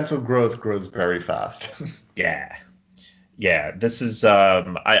 Exponential growth grows very fast. Yeah, yeah. This is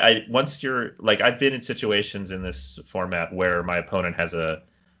I once you're like I've been in situations in this format where my opponent has a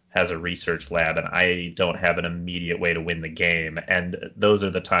research lab and I don't have an immediate way to win the game, and those are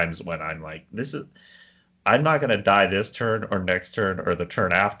the times when I'm like, this is I'm not going to die this turn or next turn or the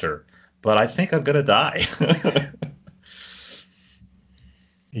turn after, but I think I'm gonna die.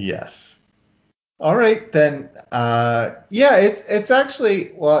 Yes. All right then. Yeah, it's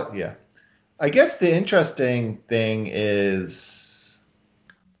actually well, yeah. I guess the interesting thing is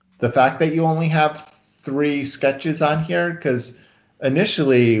the fact that you only have three sketches on here because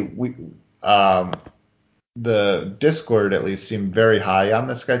initially um, the Discord at least seemed very high on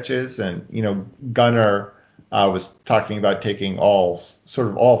the sketches, and Gunnar was talking about taking all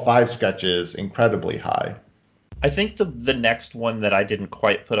five sketches incredibly high. I think the next one that I didn't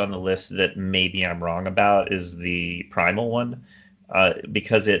quite put on the list that maybe I'm wrong about is the primal one,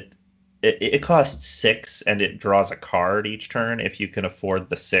 because it costs six and it draws a card each turn if you can afford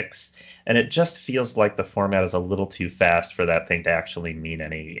the six, and it just feels like the format is a little too fast for that thing to actually mean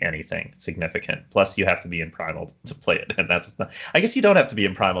anything significant. Plus, you have to be in primal to play it, and that's not, I guess you don't have to be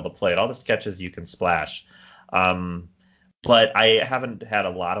in primal to play it. All the sketches you can splash. Um, but I haven't had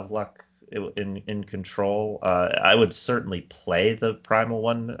a lot of luck in control. I would certainly play the primal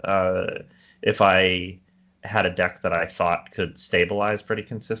one if I had a deck that I thought could stabilize pretty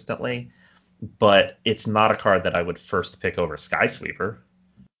consistently. But it's not a card that I would first pick over Skysweeper,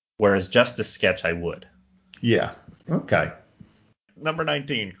 whereas Justice Sketch I would. Yeah. Okay. Number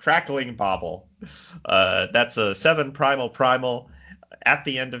 19, Crackling Bobble. That's a 7 primal primal. At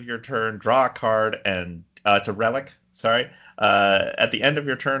the end of your turn, draw a card, and it's a relic. Sorry. At the end of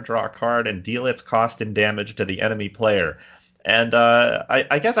your turn, draw a card and deal its cost in damage to the enemy player. And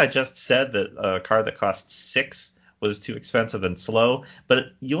I guess I just said that a card that costs 6 was too expensive and slow,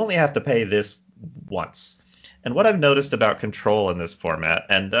 but you only have to pay this once. And what I've noticed about control in this format,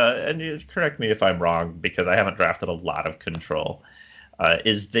 and you correct me if I'm wrong because I haven't drafted a lot of control,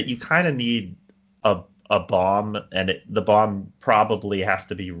 is that you kind of need a bomb, and the bomb probably has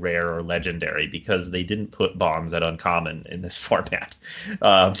to be rare or legendary because they didn't put bombs at uncommon in this format.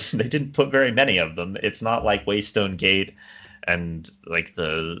 They didn't put very many of them. It's not like Waystone Gate and like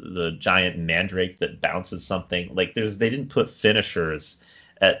the giant mandrake that bounces something. Like they didn't put finishers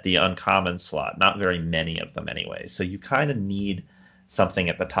at the uncommon slot. Not very many of them anyway. So you kind of need something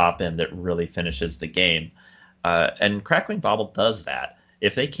at the top end that really finishes the game. And Crackling Bobble does that.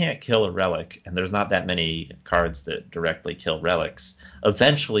 If they can't kill a relic, and there's not that many cards that directly kill relics,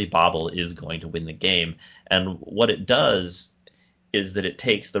 eventually Bobble is going to win the game. And what it does is that it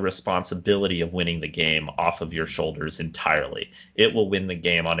takes the responsibility of winning the game off of your shoulders entirely. It will win the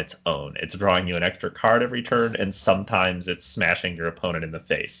game on its own. It's drawing you an extra card every turn, and sometimes it's smashing your opponent in the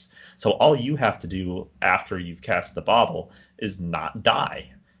face. So all you have to do after you've cast the Bobble is not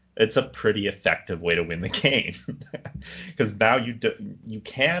die. It's a pretty effective way to win the game because now you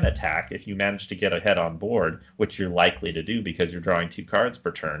can attack if you manage to get ahead on board, which you're likely to do because you're drawing 2 cards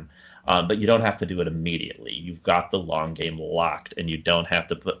per turn. But you don't have to do it immediately. You've got the long game locked, and you don't have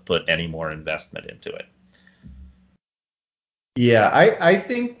to put any more investment into it. Yeah, I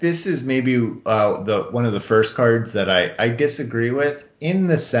think this is maybe the one of the first cards that I disagree with in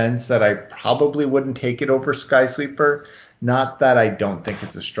the sense that I probably wouldn't take it over Skysweeper. Not that I don't think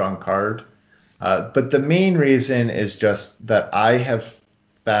it's a strong card, but the main reason is just that I have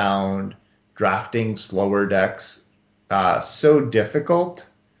found drafting slower decks so difficult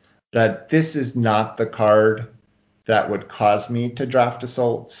that this is not the card that would cause me to draft a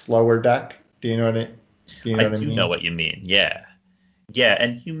slower deck. Do you I know what I do know mean? what you mean. Yeah. Yeah,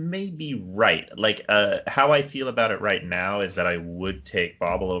 and you may be right. Like, how I feel about it right now is that I would take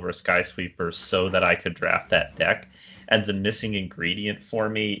Bobble over Skysweeper so that I could draft that deck. And the missing ingredient for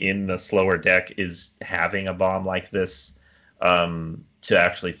me in the slower deck is having a bomb like this to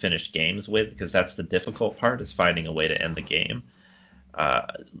actually finish games with, because that's the difficult part, is finding a way to end the game. Uh,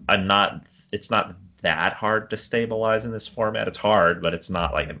 I'm not. It's not that hard to stabilize in this format. It's hard, but it's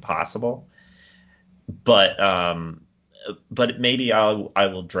not like impossible. But maybe I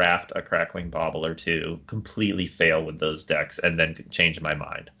will draft a Crackling Bobble or two, completely fail with those decks, and then change my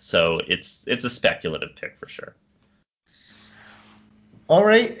mind. So it's a speculative pick for sure. All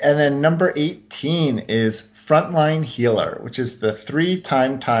right, and then number 18 is Frontline Healer, which is the 3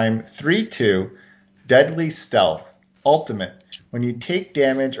 3 Deadly Stealth Ultimate. When you take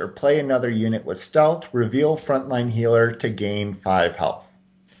damage or play another unit with stealth, reveal Frontline Healer to gain 5 health.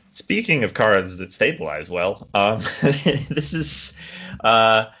 Speaking of cards that stabilize well, this is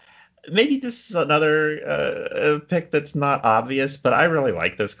uh, maybe this is another pick that's not obvious, but I really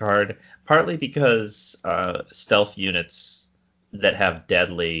like this card partly because stealth units that have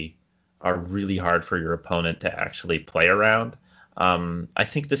deadly are really hard for your opponent to actually play around. I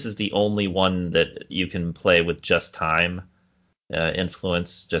think this is the only one that you can play with just time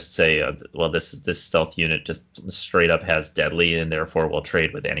influence. Just say, well, this stealth unit just straight up has deadly and therefore will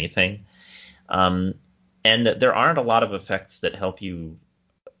trade with anything. Um, and there aren't a lot of effects that help you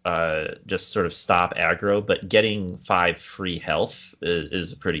just sort of stop aggro, but getting 5 free health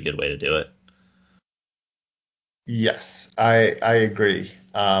is a pretty good way to do it. Yes, I agree.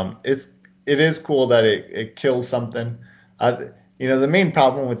 It is cool that it kills something. Uh, the main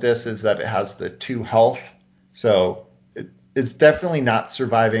problem with this is that it has the 2 health, so it's definitely not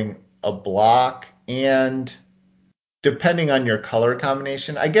surviving a block. And depending on your color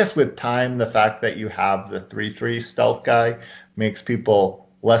combination, I guess with time, the fact that you have the 3/3 stealth guy makes people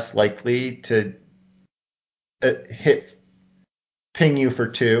less likely to hit ping you for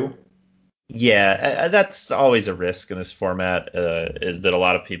 2. Yeah, that's always a risk in this format, is that a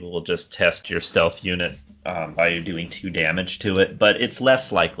lot of people will just test your stealth unit by doing 2 damage to it, but it's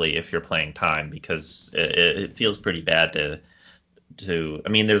less likely if you're playing time because it feels pretty bad to. I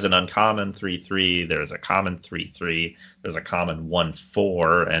mean, there's an uncommon 3/3, there's a common 3/3, there's a common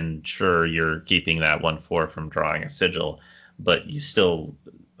 1/4, and sure, you're keeping that 1/4 from drawing a sigil, but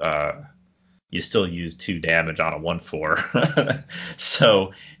uh, you still use 2 damage on a 1/4.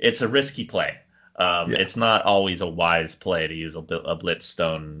 So it's a risky play. Yeah. It's not always a wise play to use a blitz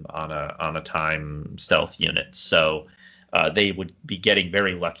stone on a time stealth unit. So they would be getting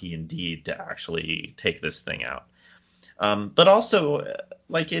very lucky indeed to actually take this thing out. But also,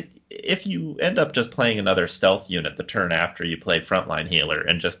 if you end up just playing another stealth unit the turn after you play frontline healer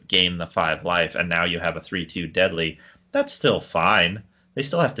and just gain the 5 life, and now you have a 3/2 deadly, that's still fine. They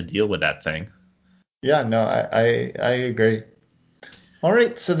still have to deal with that thing. Yeah, no, I agree. All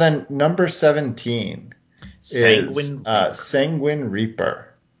right, so then number 17 is Sanguine Reaper. Sanguine Reaper.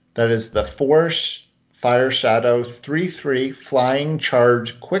 That is the Force Fire Shadow 3/3 Flying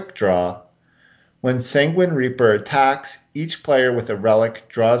Charge Quick Draw. When Sanguine Reaper attacks, each player with a relic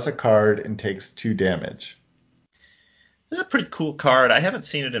draws a card and takes 2 damage. This is a pretty cool card. I haven't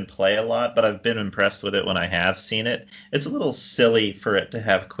seen it in play a lot, but I've been impressed with it when I have seen it. It's a little silly for it to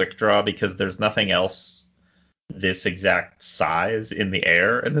have quick draw because there's nothing else this exact size in the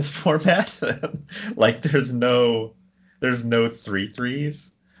air in this format. Like there's no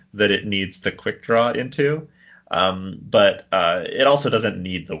 3/3s that it needs to quick draw into. But it also doesn't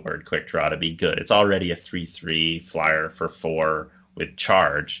need the word quick draw to be good. It's already a 3/3 flyer for 4 with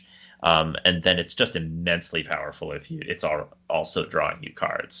charge. And then it's just immensely powerful if it's also drawing you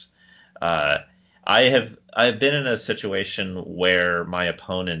cards. Uh, I've been in a situation where my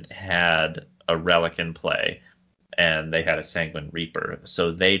opponent had a relic in play and they had a Sanguine Reaper,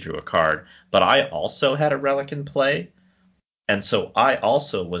 so they drew a card. But I also had a relic in play, and so I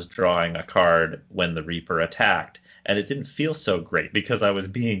also was drawing a card when the Reaper attacked, and it didn't feel so great because I was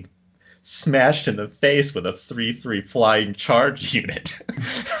being smashed in the face with a 3/3 flying charge unit.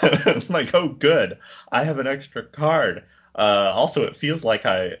 It's like, oh, good, I have an extra card. Also, it feels like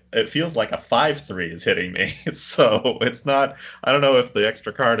a 5/3 is hitting me, so it's not. I don't know if the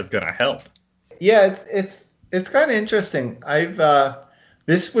extra card is going to help. Yeah, it's kind of interesting. I've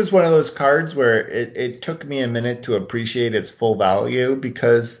This was one of those cards where it took me a minute to appreciate its full value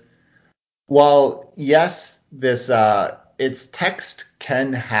because while yes, this its text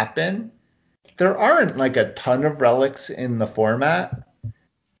can happen, there aren't like a ton of relics in the format.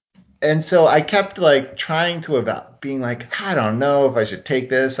 And so I kept like trying to being like, I don't know if I should take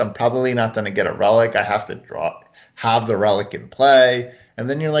this. I'm probably not going to get a relic. I have to have the relic in play. And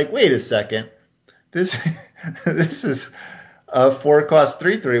then you're like, wait a second. This this is a 4 cost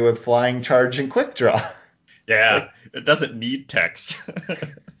 3/3 with flying charge and quick draw. Yeah, Like, it doesn't need text.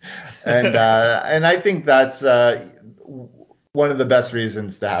 and I think that's one of the best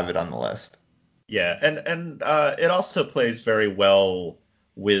reasons to have it on the list. Yeah, and it also plays very well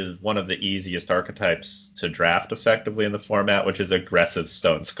with one of the easiest archetypes to draft effectively in the format, which is aggressive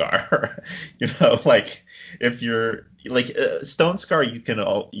Stone Scar. Like if you're like Stone Scar, you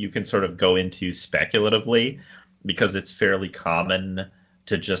can sort of go into speculatively because it's fairly common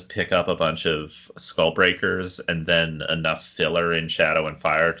to just pick up a bunch of Skull Breakers and then enough filler in Shadow and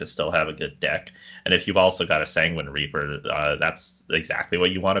Fire to still have a good deck. And if you've also got a Sanguine Reaper, that's exactly what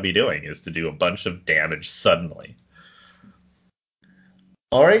you want to be doing, is to do a bunch of damage suddenly.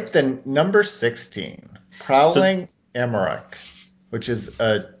 All right, then number 16, So Prowling Amarok, which is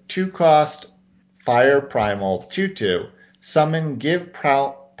a 2 cost fire primal 2/2. Summon give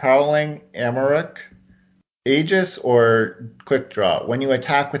Prowling Amarok Aegis or quick draw. When you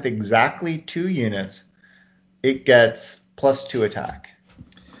attack with exactly 2 units, it gets +2 attack.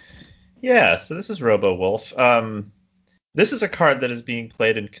 yeah, so this is Robo Wolf. This is a card that is being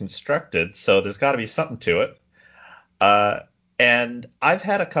played and constructed, so there's got to be something to it. Uh, and I've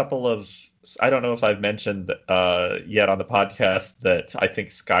had a couple of I don't know if I've mentioned yet on the podcast that I think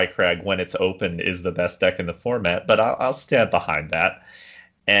Skycrag, when it's open, is the best deck in the format, but I'll stand behind that.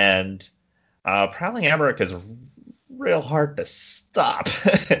 And Prowling Amarok is real hard to stop.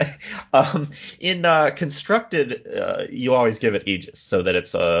 In constructed, you always give it Aegis so that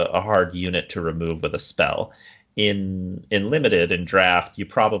it's a hard unit to remove with a spell. In limited and draft, you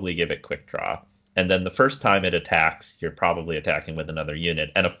probably give it Quick Draw. And then the first time it attacks, you're probably attacking with another unit.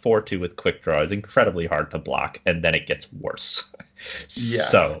 And a 4-2 with Quick Draw is incredibly hard to block, and then it gets worse. Yeah.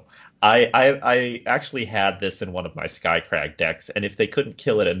 So I actually had this in one of my Skycrag decks, and if they couldn't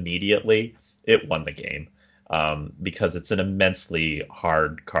kill it immediately, it won the game. Because it's an immensely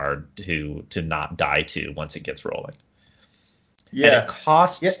hard card to not die to once it gets rolling. And it Yeah. Yeah.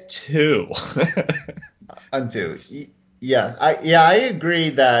 costs 2. Unto. I agree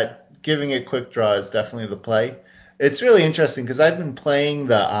that giving it quick draw is definitely the play. It's really interesting because I've been playing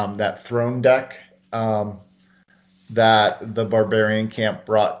the that throne deck that the Barbarian Camp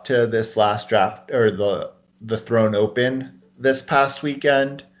brought to this last draft, or the Throne Open this past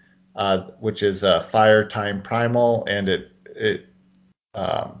weekend, which is a Fire Time Primal, and it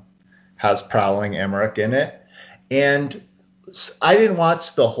um, has Prowling Amarok in it. And I didn't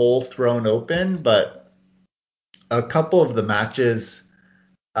watch the whole Throne Open, but a couple of the matches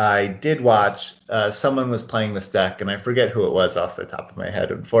I did watch, someone was playing this deck, and I forget who it was off the top of my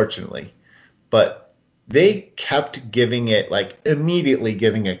head, unfortunately. But they kept giving it, like, immediately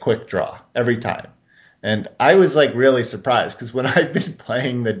giving a quick draw every time. And I was, like, really surprised because when I've been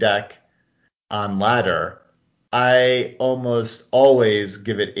playing the deck on ladder, I almost always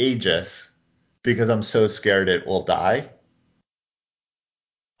give it Aegis because I'm so scared it will die.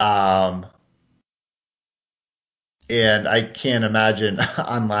 Um, and I can't imagine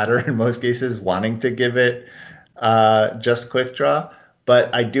on ladder in most cases wanting to give it just quick draw.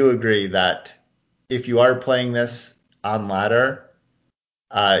 But I do agree that if you are playing this on ladder,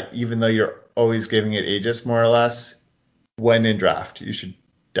 even though you're always giving it Aegis more or less, when in draft, you should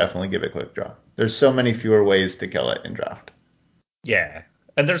definitely give it quick draw. There's so many fewer ways to kill it in draft. Yeah.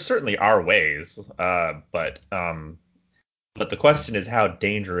 And there certainly are ways, but the question is how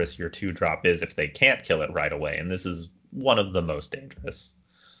dangerous your 2-drop is if they can't kill it right away, and this is one of the most dangerous.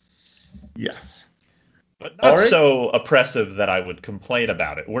 Yes. But All not right. so oppressive that I would complain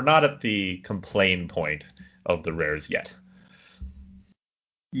about it. We're not at the complain point of the rares yet.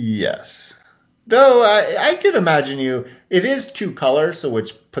 Yes. Though I could imagine you, it is two colors, so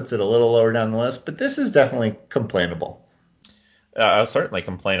which puts it a little lower down the list, but this is definitely complainable. I'll certainly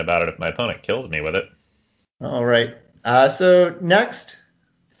complain about it if my opponent kills me with it. All right. So next,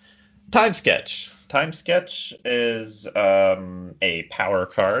 Time Sketch. Time Sketch is a power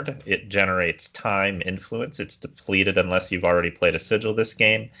card. It generates time influence. It's depleted unless you've already played a sigil this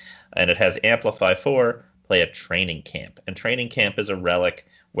game. And it has Amplify 4, play a Training Camp. And Training Camp is a relic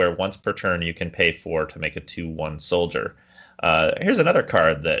where once per turn you can pay 4 to make a 2/1 soldier. Here's another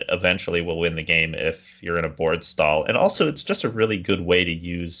card that eventually will win the game if you're in a board stall. And also, it's just a really good way to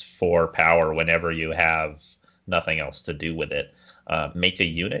use 4 power whenever you have nothing else to do with it. Make a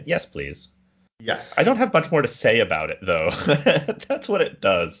unit? Yes, please. I yes. don't have much more to say about it though. That's what it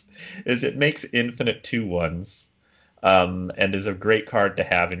does. Is it makes infinite 2/1s, and is a great card to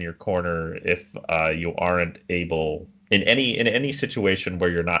have in your corner if you aren't able in any situation where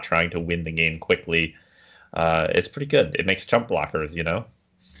you're not trying to win the game quickly. It's pretty good. It makes jump blockers.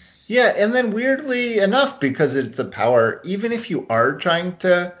 Yeah, and then weirdly enough, because it's a power, even if you are trying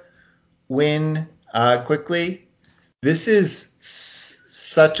to win quickly, this is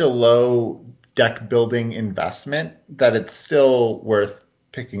such a low deck building investment that it's still worth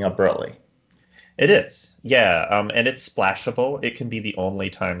picking up early. It is, yeah, and it's splashable. It can be the only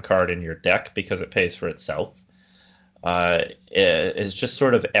time card in your deck because it pays for itself. Is just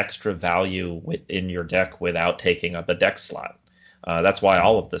sort of extra value in your deck without taking up a deck slot. That's why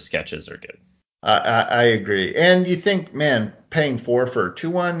all of the sketches are good. I agree. And you think, man, paying four for a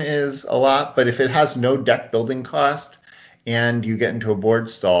 2/1 is a lot, but if it has no deck building cost and you get into a board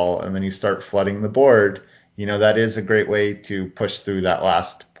stall and then you start flooding the board, that is a great way to push through that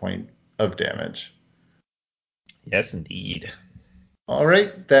last point of damage. Yes, indeed. All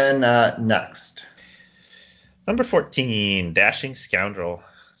right, then next. Number 14, Dashing Scoundrel.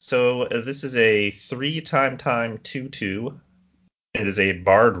 So this is a 3 time 2/2. It is a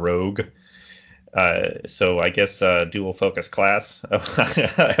Bard Rogue. So I guess dual focus class.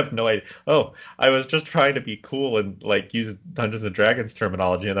 I have no idea. Oh, I was just trying to be cool and like use Dungeons and Dragons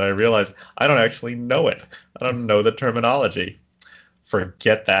terminology, and then I realized I don't actually know it. I don't know the terminology.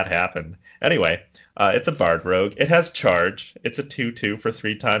 Forget that happened. Anyway, it's a Bard Rogue. It has charge. It's a 2/2 for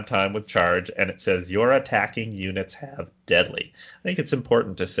 3 time with charge, and it says your attacking units have deadly. I think it's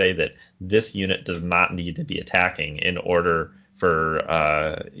important to say that this unit does not need to be attacking in order for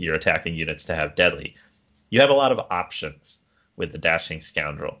your attacking units to have deadly. You have a lot of options with the Dashing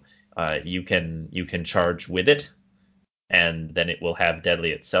Scoundrel. You can charge with it, and then it will have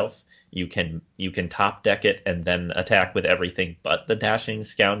deadly itself. You can top deck it and then attack with everything but the Dashing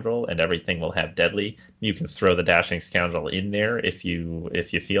Scoundrel, and everything will have deadly. You can throw the Dashing Scoundrel in there if you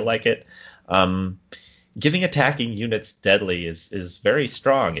feel like it. Um, Giving attacking units deadly is very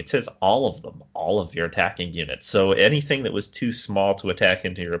strong. It says all of them, all of your attacking units. So anything that was too small to attack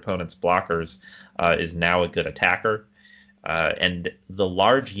into your opponent's blockers is now a good attacker. And the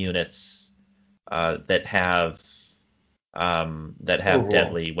large units that have Overall.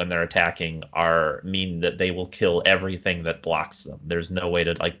 deadly when they're attacking are mean that they will kill everything that blocks them. There's no way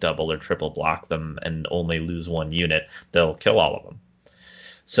to like double or triple block them and only lose one unit. They'll kill all of them.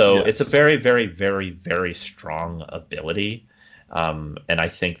 So it's a Yes. very, very, very, very strong ability. And I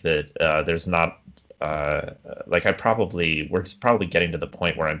think that there's not like we're probably getting to the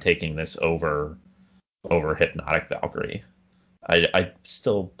point where I'm taking this over Hypnotic Valkyrie. I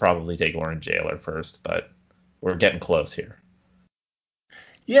still probably take Orange Jailer first, but we're getting close here.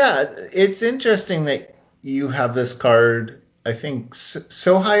 Yeah, it's interesting that you have this card, I think,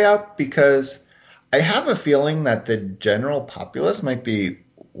 so high up because I have a feeling that the general populace might be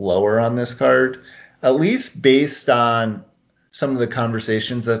lower on this card, at least based on some of the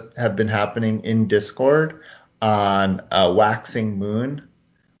conversations that have been happening in Discord on Waxing Moon,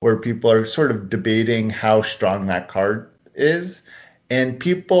 where people are sort of debating how strong that card is. And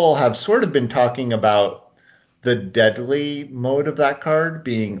people have sort of been talking about the deadly mode of that card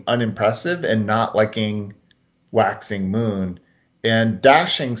being unimpressive and not liking Waxing Moon. And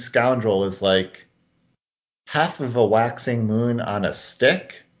Dashing Scoundrel is like half of a Waxing Moon on a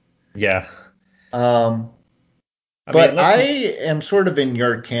stick. Yeah. Um, I mean, but let's. I am sort of in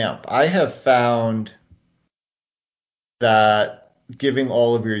your camp. I have found that giving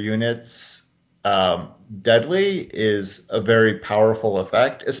all of your units deadly is a very powerful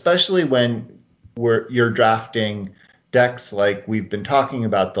effect, especially when you're drafting decks like we've been talking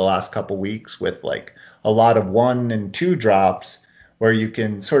about the last couple weeks with like a lot of 1 and 2 drops where you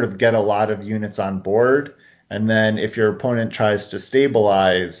can sort of get a lot of units on board. And then if your opponent tries to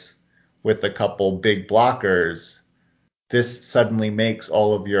stabilize with a couple big blockers, this suddenly makes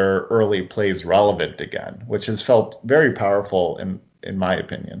all of your early plays relevant again, which has felt very powerful in my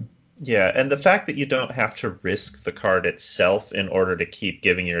opinion. Yeah, and the fact that you don't have to risk the card itself in order to keep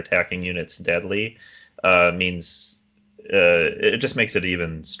giving your attacking units deadly means it just makes it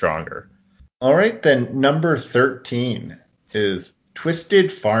even stronger. All right, then number 13 is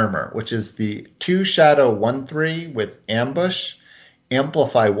Twisted Farmer, which is the 2 shadow 1/3 with ambush.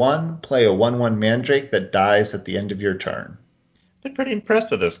 Amplify 1, play a 1/1 mandrake that dies at the end of your turn. Been pretty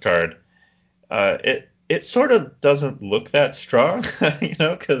impressed with this card. It sort of doesn't look that strong,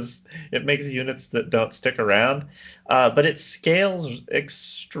 because it makes units that don't stick around, but it scales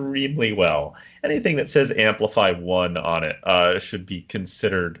extremely well. Anything that says Amplify 1 on it should be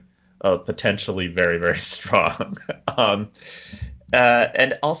considered potentially very, very strong. um,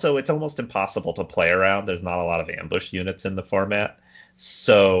 and also, it's almost impossible to play around. There's not a lot of ambush units in the format,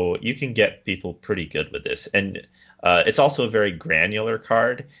 so you can get people pretty good with this. And it's also a very granular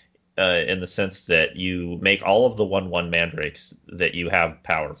card in the sense that you make all of the 1/1 mandrakes that you have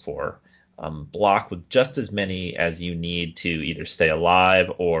power for block with just as many as you need to either stay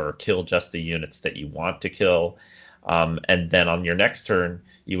alive or kill just the units that you want to kill. And then on your next turn,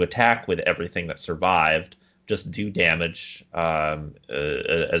 you attack with everything that survived. Just do damage,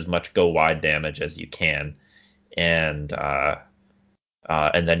 as much go wide damage as you can, and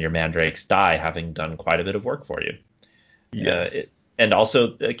and then your mandrakes die, having done quite a bit of work for you. Uh, Yes. it, and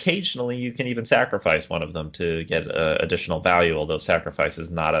also, occasionally, you can even sacrifice one of them to get additional value, although sacrifice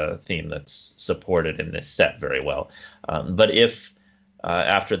is not a theme that's supported in this set very well. But if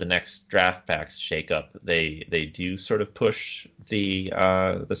after the next draft packs shake up, they do sort of push the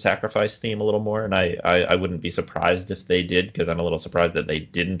sacrifice theme a little more, and I wouldn't be surprised if they did, because I'm a little surprised that they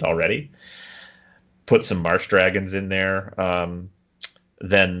didn't already. Put some marsh dragons in there,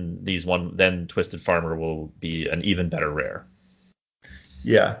 then Twisted Farmer will be an even better rare.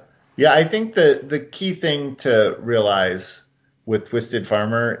 Yeah. Yeah, I think the key thing to realize with Twisted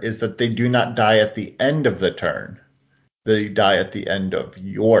Farmer is that they do not die at the end of the turn. They die at the end of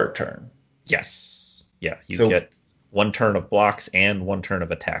your turn. Yes. Yeah, you So get one turn of blocks and one turn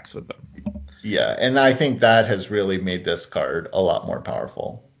of attacks with them. Yeah, and I think that has really made this card a lot more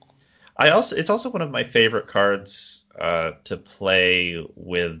powerful. It's also one of my favorite cards to play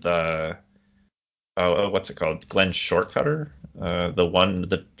with. What's it called? Glenn Shortcutter, the one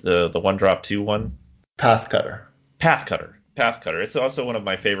drop 2/1. Path Cutter. Path Cutter. Path Cutter. It's also one of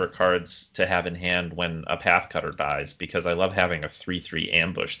my favorite cards to have in hand when a Path Cutter dies because I love having a 3/3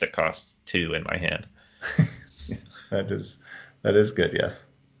 ambush that costs 2 in my hand. That is that is good, yes.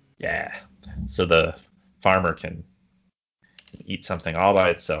 Yeah. So the farmer can eat something all by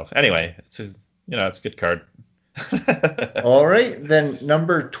itself. Anyway, it's a good card. All right, then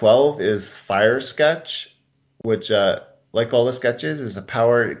number 12 is Fire Sketch, which, like all the sketches, is a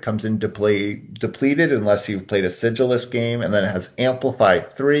power. It comes into play depleted unless you've played a Sigillus game, and then it has Amplify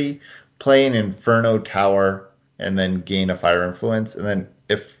 3, play an Inferno Tower, and then gain a Fire Influence. And then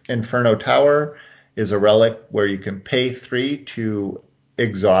if Inferno Tower is a relic where you can pay 3 to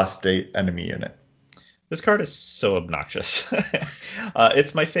exhaust a enemy unit. This card is so obnoxious.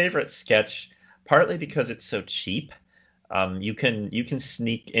 It's my favorite sketch, partly because it's so cheap. You can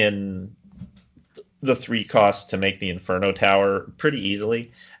sneak in the 3 costs to make the Inferno Tower pretty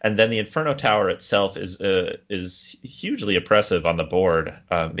easily, and then the Inferno Tower itself is hugely oppressive on the board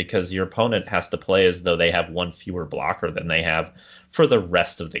because your opponent has to play as though they have one fewer blocker than they have for the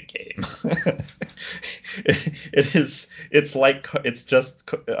rest of the game. It's just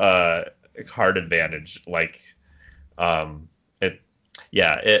card advantage. Um, it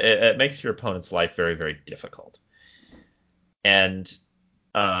it makes your opponent's life very very difficult, and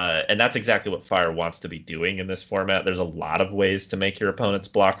and that's exactly what Fire wants to be doing in this format. There's a lot of ways to make your opponent's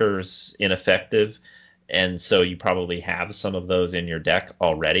blockers ineffective, and so you probably have some of those in your deck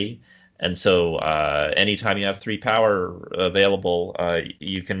already. And so anytime you have 3 power available,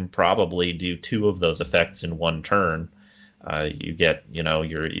 you can probably do 2 of those effects in one turn. You get,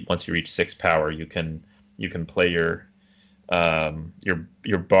 your once you reach 6 power, you can play your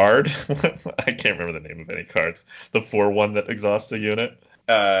Bard. I can't remember the name of any cards. The 4/1 that exhausts a unit.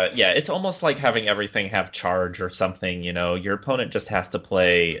 Yeah, it's almost like having everything have charge or something. Your opponent just has to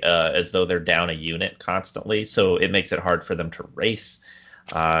play as though they're down a unit constantly, so it makes it hard for them to race.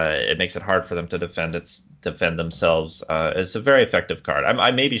 It makes it hard for them to defend themselves. It's a very effective card.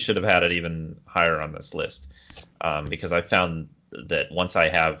 I maybe should have had it even higher on this list because I found that once I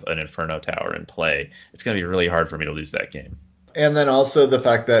have an Inferno Tower in play, it's going to be really hard for me to lose that game. And then also the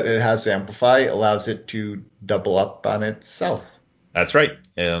fact that it has Amplify allows it to double up on itself. That's right.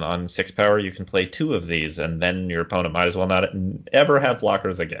 And on 6 power, you can play 2 of these, and then your opponent might as well not ever have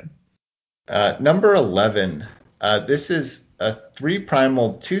blockers again. Number 11. This is a 3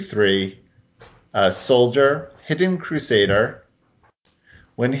 primal 2/3 soldier, Hidden Crusader.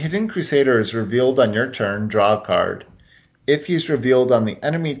 When Hidden Crusader is revealed on your turn, draw a card. If he's revealed on the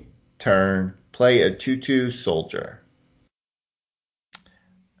enemy turn, play a 2/2 soldier.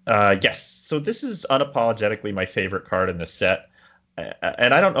 Yes. So this is unapologetically my favorite card in the set,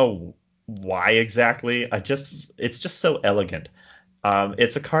 and I don't know why exactly. It's just so elegant.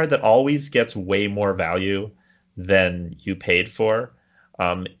 It's a card that always gets way more value than you paid for.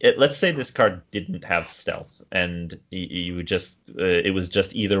 Let's say this card didn't have stealth, and it was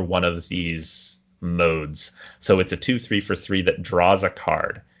just either one of these modes. So it's a 2/3 for 3 that draws a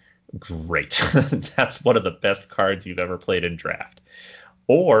card. Great. That's one of the best cards you've ever played in draft.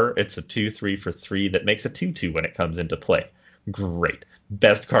 Or it's a 2/3 for 3 that makes a 2/2 when it comes into play. Great.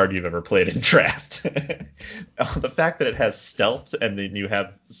 Best card you've ever played in draft. The fact that it has stealth and then you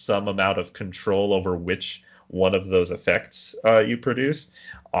have some amount of control over which one of those effects you produce,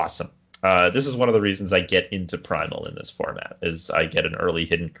 awesome. This is one of the reasons I get into Primal in this format, is I get an early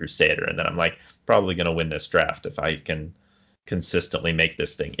Hidden Crusader, and then I'm like, probably going to win this draft if I can consistently make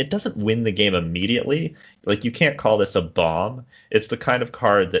this thing. It doesn't win the game immediately. Like, you can't call this a bomb. It's the kind of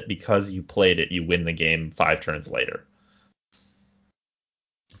card that because you played it, you win the game 5 turns later.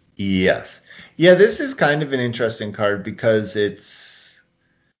 Yes. Yeah, this is kind of an interesting card because it's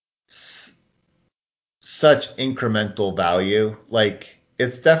such incremental value. Like,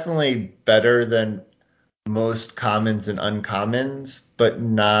 it's definitely better than most commons and uncommons, but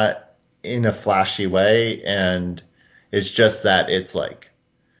not in a flashy way. And it's just that it's like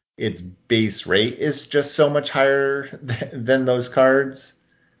its base rate is just so much higher than those cards.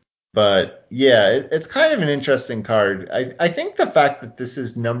 But yeah, it's kind of an interesting card. I think the fact that this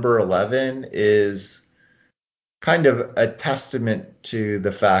is number 11 is kind of a testament to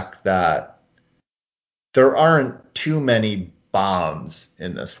the fact that there aren't too many bombs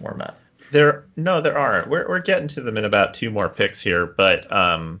in this format. No, there aren't. We're getting to them in about 2 more picks here, but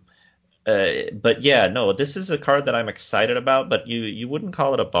But yeah, no, this is a card that I'm excited about, but you wouldn't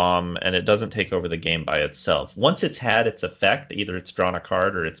call it a bomb, and it doesn't take over the game by itself. Once it's had its effect, either it's drawn a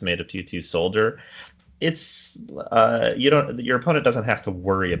card or it's made a 2/2 soldier, it's you don't your opponent doesn't have to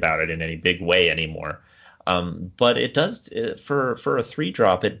worry about it in any big way anymore. But it does for a 3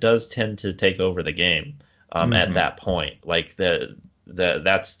 drop, it does tend to take over the game at Hmm. that point. Like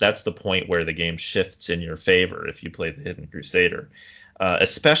that's the point where the game shifts in your favor if you play the Hidden Crusader,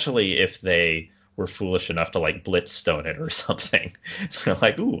 especially if they were foolish enough to like blitzstone it or something. They're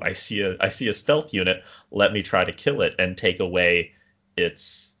like, ooh, I see a stealth unit. Let me try to kill it and take away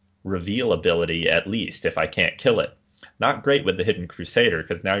its reveal ability at least if I can't kill it. Not great with the Hidden Crusader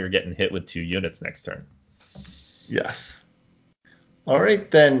because now you're getting hit with 2 units next turn. Yes. All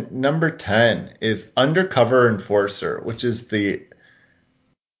right, then number 10 is Undercover Enforcer, which is the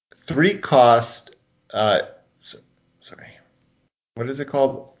 3 cost, uh, sorry, what is it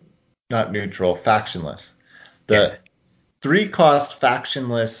called? Not neutral, factionless. Yeah. The 3 cost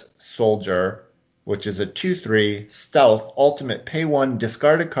factionless soldier, which is a 2/3 stealth, ultimate, pay 1,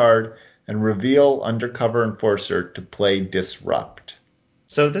 discard a card, and reveal Undercover Enforcer to play Disrupt.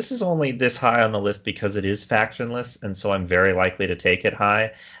 So this is only this high on the list because it is factionless, and so I'm very likely to take it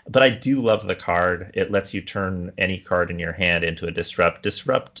high. But I do love the card. It lets you turn any card in your hand into a disrupt.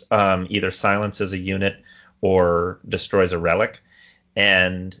 Disrupt either silences a unit or destroys a relic,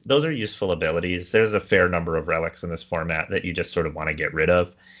 and those are useful abilities. There's a fair number of relics in this format that you just sort of want to get rid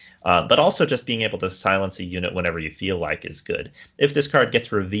of. But also just being able to silence a unit whenever you feel like is good. If this card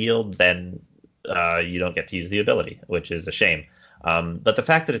gets revealed, then you don't get to use the ability, which is a shame. But the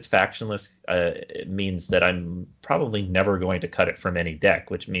fact that it's factionless it means that I'm probably never going to cut it from any deck,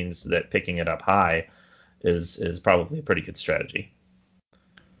 which means that picking it up high is probably a pretty good strategy.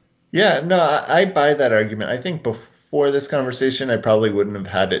 Yeah, no, I buy that argument. I think before this conversation, I probably wouldn't have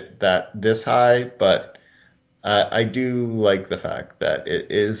had it that this high, but I do like the fact that it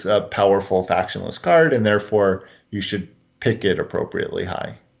is a powerful factionless card, and therefore you should pick it appropriately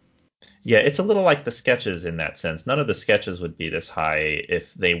high. Yeah, it's a little like the sketches in that sense. None of the sketches would be this high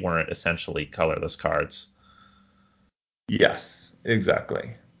if they weren't essentially colorless cards. Yes,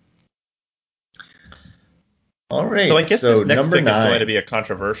 exactly. All So I right, guess so this next number pick is going to be nine. a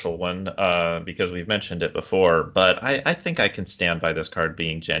controversial one because we've mentioned it before, but I think I can stand by this card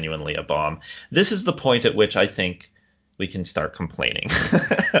being genuinely a bomb. This is the point at which I think we can start complaining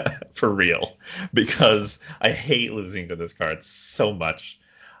for real because I hate losing to this card so much.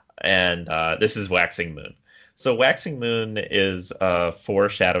 And this is Waxing Moon. So Waxing Moon is a 4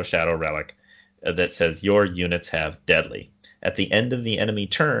 Shadow relic that says your units have deadly. At the end of the enemy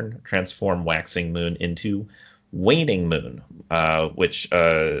turn, transform Waxing Moon into Waning Moon, which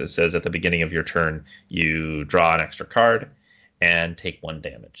says at the beginning of your turn you draw an extra card and take 1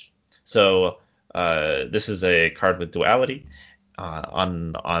 damage. So this is a card with duality.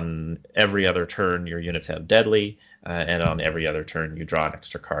 On every other turn, your units have deadly, and on every other turn, you draw an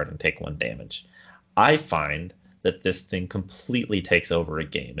extra card and take 1 damage. I find that this thing completely takes over a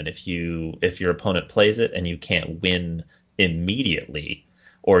game, and if your opponent plays it and you can't win immediately,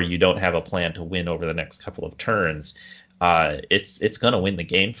 or you don't have a plan to win over the next couple of turns, it's going to win the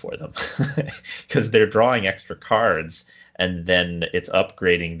game for them because they're drawing extra cards and then it's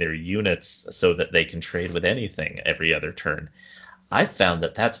upgrading their units so that they can trade with anything every other turn. I found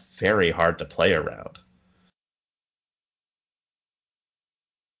that that's very hard to play around.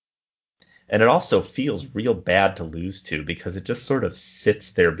 And it also feels real bad to lose to because it just sort of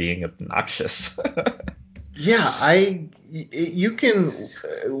sits there being obnoxious. Yeah, you can,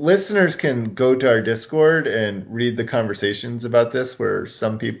 listeners can go to our Discord and read the conversations about this where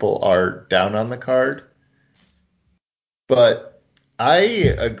some people are down on the card, but I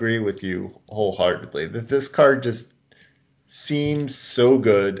agree with you wholeheartedly that this card just seems so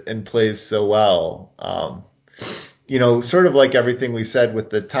good and plays so well. Sort of like everything we said with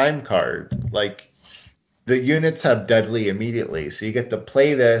the time card, like the units have deadly immediately, so you get to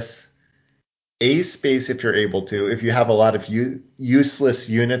play this a space if you're able to. If you have a lot of useless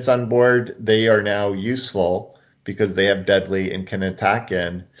units on board, they are now useful because they have deadly and can attack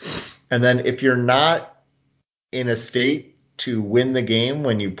in. And then if you're not in a state to win the game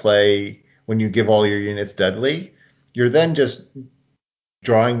when you give all your units deadly, you're then just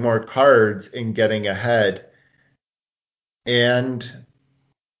drawing more cards and getting ahead. And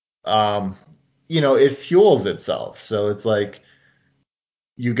um, it fuels itself. So it's like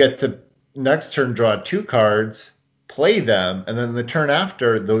you get to next turn draw 2 cards, play them, and then the turn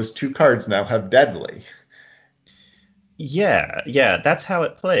after, those 2 cards now have deadly. Yeah, yeah, that's how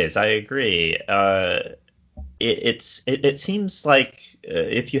it plays. I agree. it seems like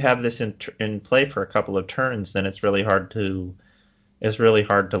if you have this in play for a couple of turns, then it's really hard to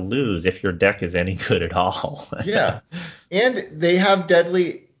lose if your deck is any good at all. Yeah. And they have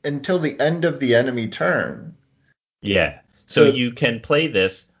deadly until the end of the enemy turn. Yeah. So So you can play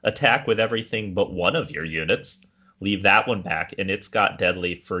this, attack with everything but one of your units, leave that one back, and it's got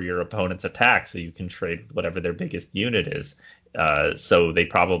deadly for your opponent's attack, so you can trade with whatever their biggest unit is. So they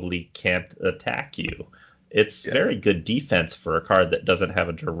probably can't attack you. It's yeah, very good defense for a card that doesn't have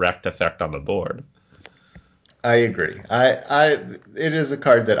a direct effect on the board. I agree. It is a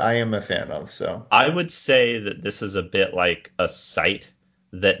card that I am a fan of. So I would say that this is a bit like a site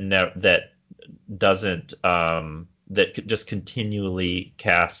that doesn't that just continually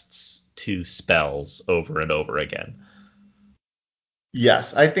casts two spells over and over again.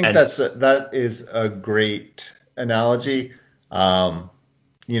 yes, I think And that is a great analogy. Um,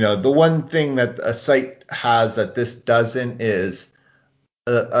 the one thing that a site has that this doesn't is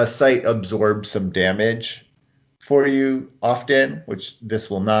a site absorbs some damage for you often, which this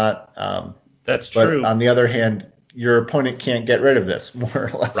will not. that's But true, on the other hand, your opponent can't get rid of this, more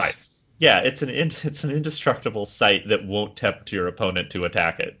or right? less. Yeah, it's an indestructible site that won't tempt your opponent to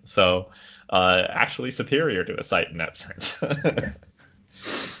attack it. So, actually superior to a site in that sense.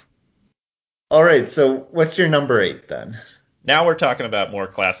 All right, so what's your number 8 then? Now we're talking about more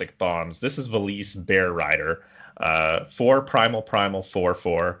classic bombs. This is Valise Bear Rider. 4 primal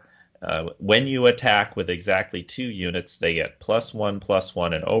 4/4. When you attack with exactly 2 units, they get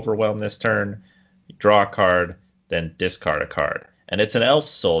 +1/+1 and overwhelm this turn. You draw a card, then discard a card. And it's an elf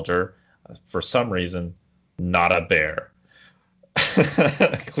soldier, for some reason, not a bear.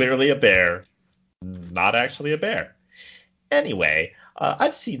 Clearly a bear, not actually a bear. Anyway,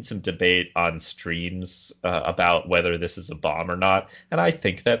 I've seen some debate on streams about whether this is a bomb or not, and I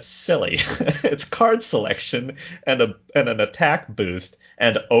think that's silly. It's card selection and an attack boost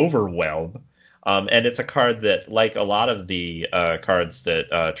and overwhelm. And it's a card that, like a lot of the cards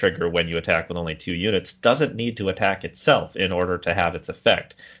that trigger when you attack with only 2 units, doesn't need to attack itself in order to have its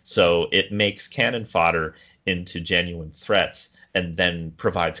effect. So it makes cannon fodder into genuine threats and then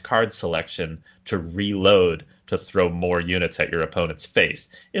provides card selection to reload to throw more units at your opponent's face.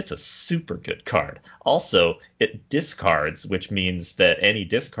 It's a super good card. Also, it discards, which means that any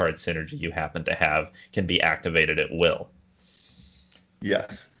discard synergy you happen to have can be activated at will.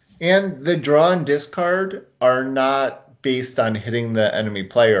 Yes. And the draw and discard are not based on hitting the enemy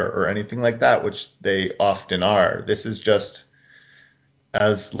player or anything like that, which they often are. This is just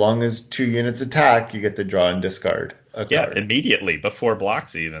as long as 2 units attack, you get to draw and discard a Yeah, card. immediately before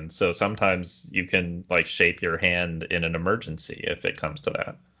blocks even. So sometimes you can like shape your hand in an emergency if it comes to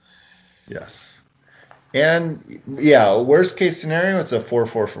that. Yes. And yeah, worst case scenario, it's a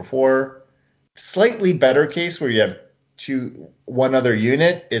 4/4 for 4. Slightly better case where you have one other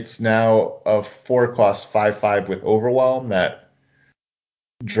unit, it's now a 4 cost 5/5 with overwhelm that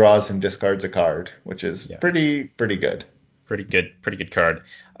draws and discards a card, which is Yeah. pretty good. Pretty good card.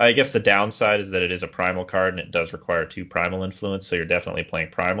 I guess the downside is that it is a primal card and it does require 2 primal influence, so you're definitely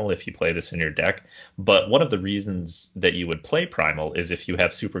playing primal if you play this in your deck. But one of the reasons that you would play primal is if you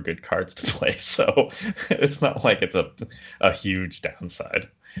have super good cards to play, so it's not like it's a huge downside.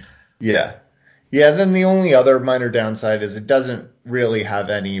 Yeah. Yeah, then the only other minor downside is it doesn't really have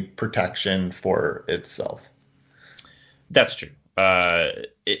any protection for itself. That's true.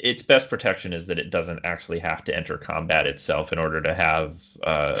 Its best protection is that it doesn't actually have to enter combat itself in order to have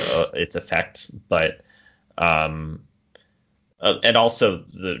its effect, but um, and also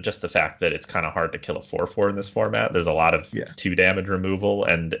just the fact that it's kind of hard to kill a 4/4 in this format. There's a lot of Yeah. 2 damage removal,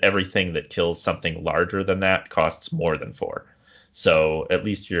 and everything that kills something larger than that costs more than 4. So at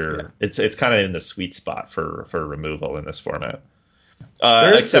least Yeah. it's kind of in the sweet spot for removal in this format.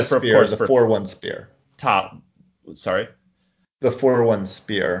 There is the Except for, of spear, course, the for 4/1 spear. top. Sorry. The 4/1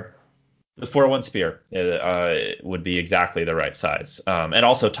 spear. The 4/1 spear would be exactly the right size, and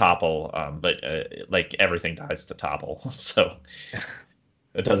also topple. But like everything dies to topple, so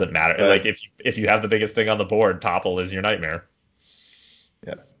it doesn't matter. Like But if you have the biggest thing on the board, topple is your nightmare.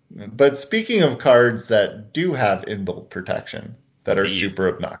 yeah. But speaking of cards that do have inbuilt protection that are Indeed. super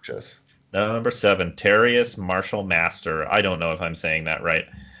obnoxious. Number 7, Terrius Martial Master. I don't know if I'm saying that right,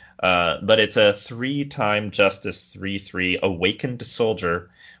 but it's a 3-time Justice 3/3 Awakened Soldier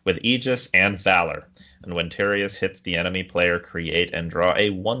with Aegis and Valor. And when Terrius hits the enemy player, create and draw a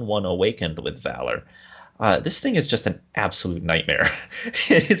 1/1 Awakened with Valor. This thing is just an absolute nightmare.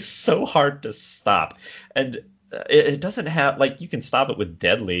 It's so hard to stop. And it doesn't have, like, you can stop it with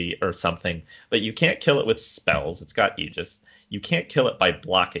Deadly or something, but you can't kill it with spells. It's got Aegis. you can't kill it by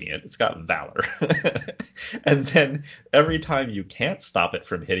blocking it. It's got Valor. And then every time you can't stop it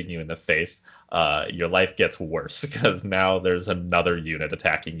from hitting you in the face, your life gets worse because now there's another unit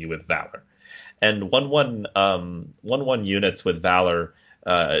attacking you with Valor. And 1/1 units with Valor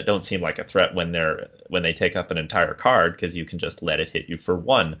don't seem like a threat when they take up an entire card because you can just let it hit you for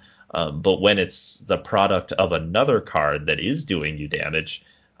one. But when it's the product of another card that is doing you damage,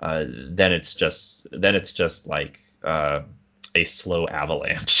 then it's just like a slow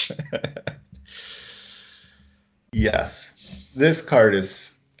avalanche. Yes, this card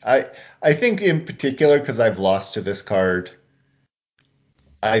is. I think in particular because I've lost to this card.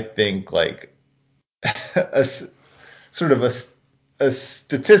 I think like sort of a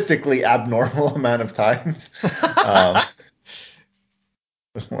statistically abnormal amount of times. Um,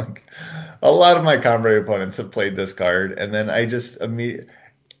 like a lot of my Combrei opponents have played this card, and then I just immediately,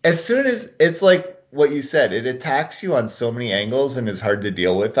 as soon as it's like what you said, it attacks you on so many angles and is hard to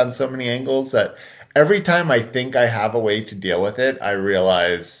deal with on so many angles that every time I think I have a way to deal with it, I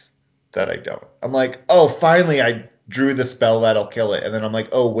realize that I don't. I'm like, oh, finally I drew the spell that'll kill it, and then I'm like,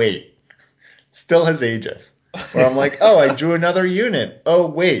 oh wait, still has Aegis. Or I'm like, oh, I drew another unit. Oh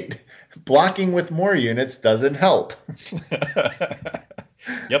wait, blocking with more units doesn't help.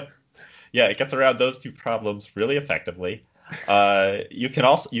 Yep. Yeah, it gets around those two problems really effectively. You can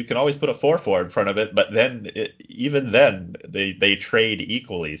always put a 4/4 in front of it, but even then they trade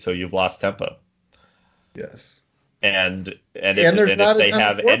equally, so you've lost tempo. Yes. And And there's if not a they ton of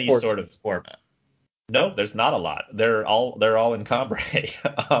have four any fours sort in of this format. no, there's not a lot. They're all in Cambrai.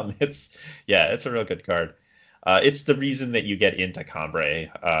 It's a real good card. It's the reason that you get into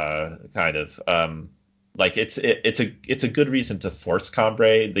Cambrai, kind of. Like it's a good reason to force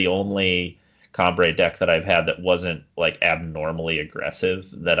Cambrai. The only Cambrai deck that I've had that wasn't like abnormally aggressive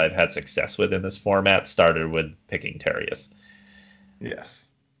that I've had success with in this format started with picking Terius. Yes.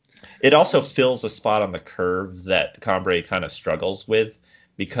 It also fills a spot on the curve that Cambrai kind of struggles with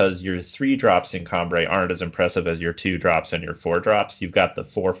because your 3 drops in Cambrai aren't as impressive as your 2 drops and your 4 drops. You've got the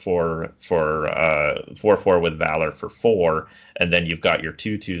 4/4 for 4/4 with Valor for 4, and then you've got your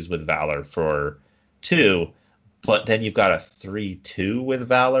 2/2s with Valor for 2. But then you've got a 3/2 with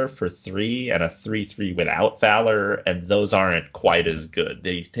Valor for 3 and a 3/3 without Valor, and those aren't quite as good.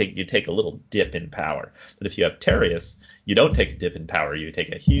 You take a little dip in power. But if you have Terius, you don't take a dip in power, you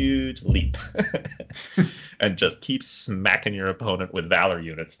take a huge leap. And just keep smacking your opponent with Valor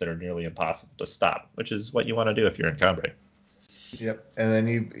units that are nearly impossible to stop, which is what you want to do if you're in Cambrai. Yep. And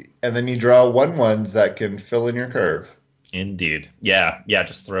then you draw 1/1s that can fill in your curve. Indeed. Yeah,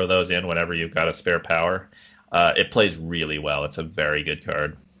 just throw those in whenever you've got a spare power. It plays really well. It's a very good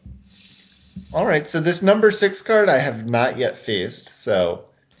card. All right, so this number 6 card I have not yet faced, so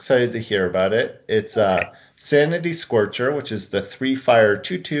excited to hear about it. It's Okay. Sanity Scorcher, which is the 3 fire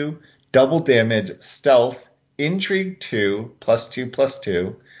 2/2 double damage stealth intrigue 2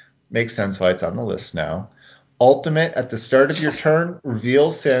 +2/+2. Makes sense why it's on the list now. Ultimate at the start of your turn,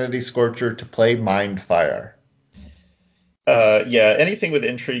 reveal Sanity Scorcher to play Mind Fire. Yeah, anything with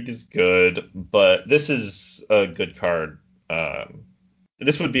intrigue is good, but this is a good card.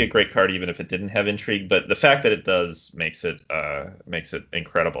 This would be a great card even if it didn't have intrigue, but the fact that it does makes it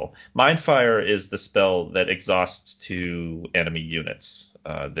incredible. Mindfire is the spell that exhausts 2 enemy units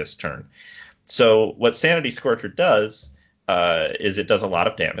this turn. So what Sanity Scorcher does is it does a lot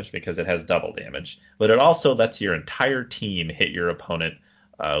of damage because it has double damage, but it also lets your entire team hit your opponent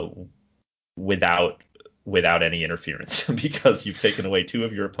uh, without any interference because you've taken away 2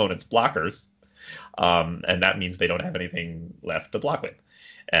 of your opponent's blockers, and that means they don't have anything left to block with.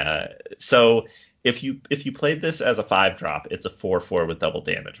 Uh, so if you played this as a 5 drop, it's a 4/4 with double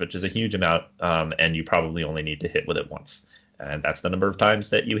damage, which is a huge amount, and you probably only need to hit with it once, and that's the number of times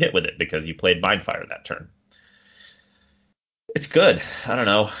that you hit with it because you played Mindfire that turn. It's good. I don't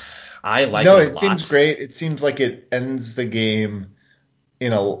know. I like No, it a it seems lot. great. It seems like it ends the game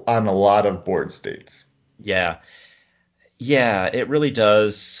on a lot of board states. Yeah, yeah, it really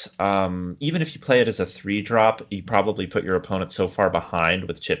does. Even if you play it as a 3 drop, you probably put your opponent so far behind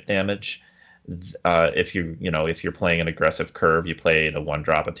with chip damage. If you're playing an aggressive curve, you played a 1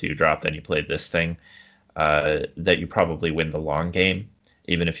 drop, a 2 drop, then you played this thing, that you probably win the long game,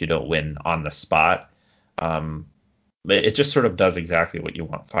 even if you don't win on the spot. Um, but it just sort of does exactly what you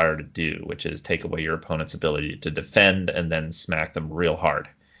want Fire to do, which is take away your opponent's ability to defend and then smack them real hard.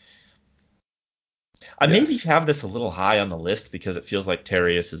 I maybe Yes. have this a little high on the list because it feels like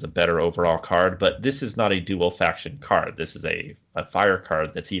Terius is a better overall card, but this is not a dual faction card. This is a fire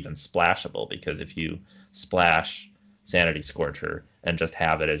card that's even splashable because if you splash Sanity Scorcher and just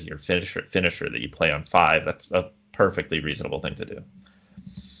have it as your finisher that you play on 5, that's a perfectly reasonable thing to do.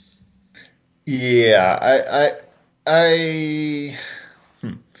 Yeah, I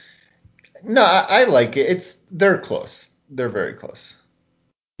hmm. No, I like it. They're close. They're very close.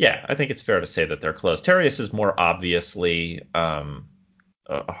 Yeah, I think it's fair to say that they're close. Terrius is more obviously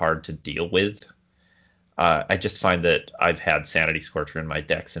hard to deal with. I just find that I've had Sanity Scorcher in my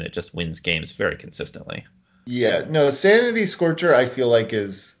decks, and it just wins games very consistently. Yeah, no, Sanity Scorcher I feel like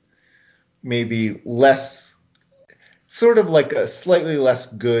is maybe less, sort of like a slightly less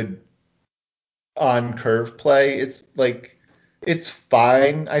good on curve play. It's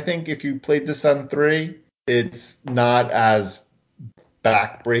fine. I think if you played this on three, it's not as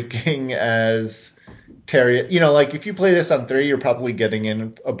backbreaking as Terry. Like if you play this on three, you're probably getting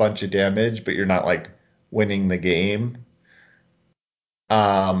in a bunch of damage, but you're not like winning the game.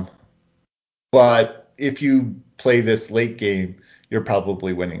 Um, but if you play this late game, you're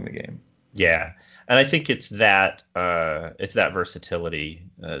probably winning the game. Yeah, and I think it's that versatility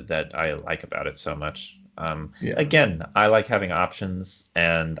that I like about it so much. Yeah. Again, I like having options,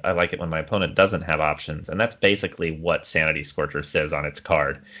 and I like it when my opponent doesn't have options, and that's basically what Sanity Scorcher says on its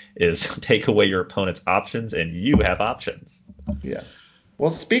card: is take away your opponent's options, and you have options. Yeah.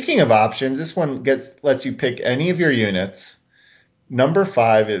 Well, speaking of options, this one lets you pick any of your units. Number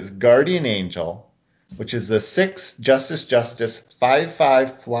 5 is Guardian Angel, which is the 6 Justice Justice 5/5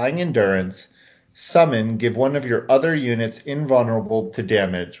 Flying Endurance. Summon, give one of your other units invulnerable to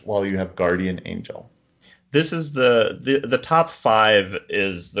damage while you have Guardian Angel. This is the top five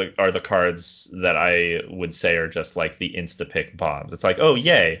are the cards that I would say are just like the insta pick bombs. It's like, oh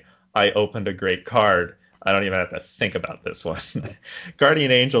yay, I opened a great card. I don't even have to think about this one.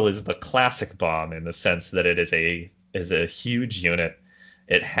 Guardian Angel is the classic bomb in the sense that it is a huge unit.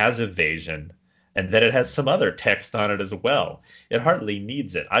 It has evasion, and then it has some other text on it as well. It hardly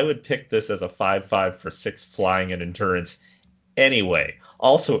needs it. I would pick this as a 5/5 for 6 flying and endurance anyway.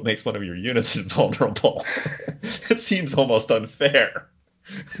 Also, it makes one of your units invulnerable. It seems almost unfair.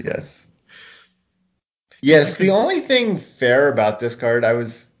 Yes. You Yes, the can. only thing fair about this card, I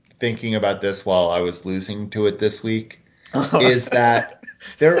was thinking about this while I was losing to it this week, is that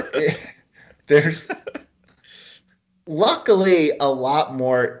there there's luckily a lot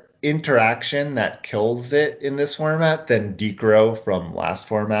more interaction that kills it in this format than Decro from last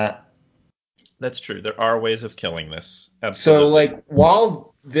format. That's true. There are ways of killing this. So Absolutely. like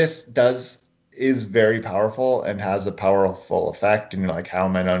while this does is very powerful and has a powerful effect and you're like how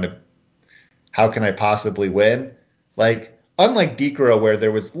can I possibly win? Like unlike Decro where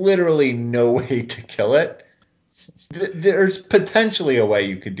there was literally no way to kill it, there's potentially a way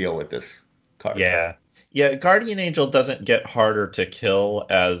you could deal with this card. Yeah. Yeah, Guardian Angel doesn't get harder to kill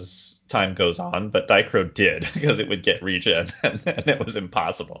as time goes on, but Dichro did because it would get regen and it was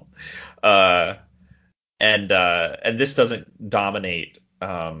impossible. Uh, and this doesn't dominate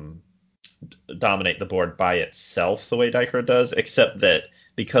the board by itself the way Dichro does, except that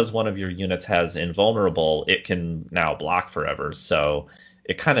because one of your units has invulnerable, it can now block forever. So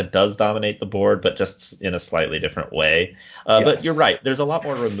it kind of does dominate the board, but just in a slightly different way. But you're Yes. right. There's a lot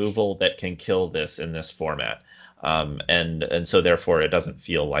more removal that can kill this in this format. And so therefore it doesn't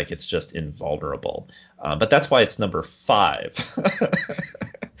feel like it's just invulnerable. But that's why it's number 5.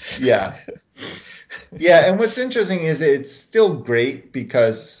 Yeah. Yeah, and what's interesting is it's still great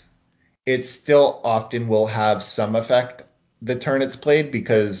because it still often will have some effect the turn it's played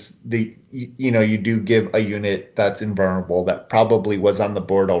because you do give a unit that's invulnerable that probably was on the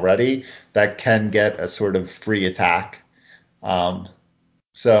board already that can get a sort of free attack. Um,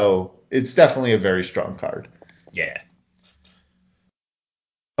 so it's definitely a very strong card. Yeah.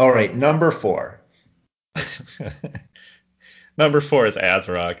 All right, number 4. Number 4 is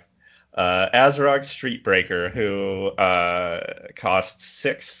Azrog. Azrog Streetbreaker, who costs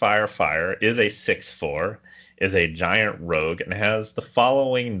 6 fire, is a 6/4, is a giant rogue, and has the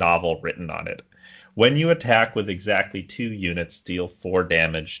following novel written on it. When you attack with exactly 2 units, deal 4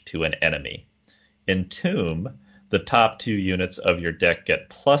 damage to an enemy. Entomb, the top 2 units of your deck get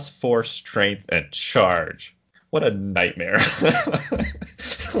 +4 strength and charge. What a nightmare.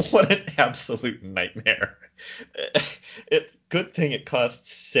 What an absolute nightmare. It's good thing it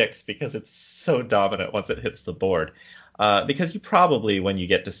costs 6 because it's so dominant once it hits the board. Because you probably, when you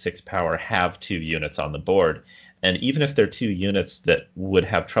get to 6 power, have 2 units on the board. And even if they're 2 units that would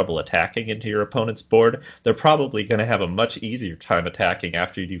have trouble attacking into your opponent's board, they're probably going to have a much easier time attacking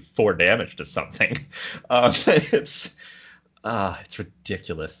after you do 4 damage to something. It's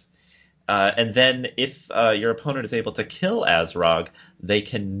ridiculous. And then if your opponent is able to kill Azrog, they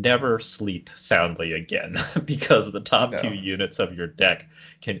can never sleep soundly again because the top two No. units of your deck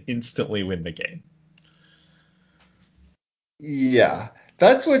can instantly win the game. Yeah,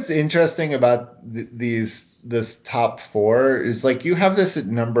 that's what's interesting about this top four is like you have this at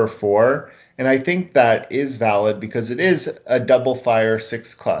number four, and I think that is valid because it is a double fire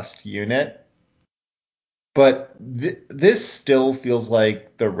six clust unit. But this still feels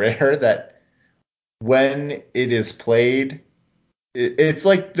like the rare that when it is played, it's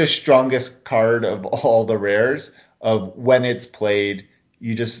like the strongest card of all the rares. Of when it's played,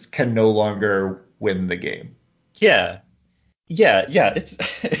 you just can no longer win the game. Yeah, yeah.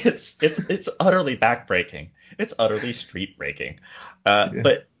 It's it's utterly backbreaking. It's utterly street breaking. Yeah.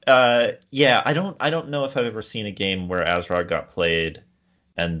 But yeah, I don't know if I've ever seen a game where Azrog got played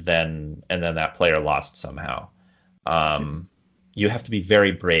and then that player lost somehow. Um, you have to be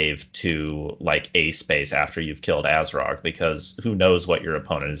very brave to like a space after you've killed Azrog because who knows what your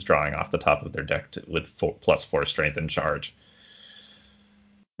opponent is drawing off the top of their deck with +4 strength and charge.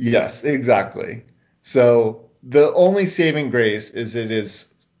 Yes, exactly. So the only saving grace is it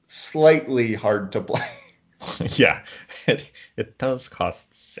is slightly hard to play. Yeah, it does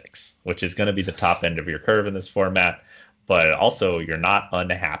cost 6, which is going to be the top end of your curve in this format. But also, you're not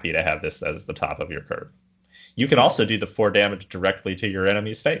unhappy to have this as the top of your curve. You can also do the 4 damage directly to your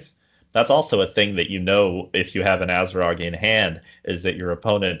enemy's face. That's also a thing that you know if you have an Azrog in hand, is that your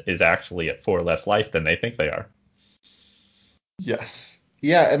opponent is actually at 4 less life than they think they are. Yes.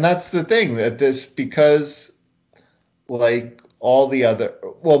 Yeah, and that's the thing that this because like all the other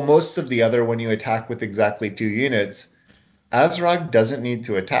well, most of the other when you attack with exactly two units, Azrog doesn't need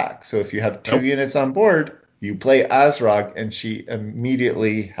to attack. So if you have two Nope. units on board, you play Azrog and she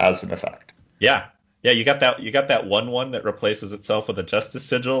immediately has an effect. Yeah. Yeah, you got that 1/1 that replaces itself with a Justice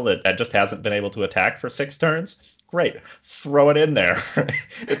Sigil that just hasn't been able to attack for 6 turns. Great. Throw it in there.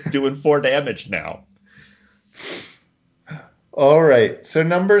 It's doing 4 damage now. All right. So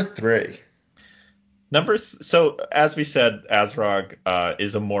number three. So as we said, Azrog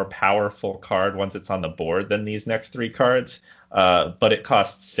is a more powerful card once it's on the board than these next 3 cards, but it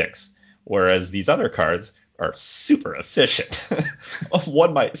costs 6, whereas these other cards are super efficient.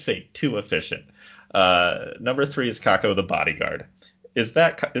 One might say too efficient. Number 3 is Kako the Bodyguard. Is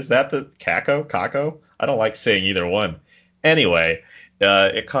that the Kako? I don't like saying either one. Anyway,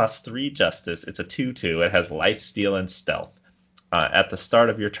 it costs 3 justice. It's a 2/2. It has life steal and stealth. At the start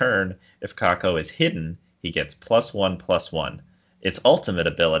of your turn, if Kako is hidden, he gets +1/+1. Its ultimate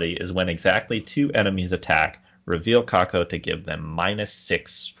ability is when exactly 2 enemies attack, reveal Kako to give them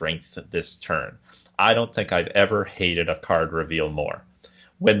 -6 strength this turn. I don't think I've ever hated a card reveal more.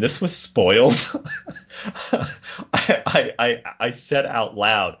 When this was spoiled, I said out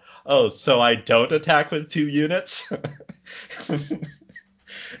loud, "Oh, so I don't attack with 2 units?" and,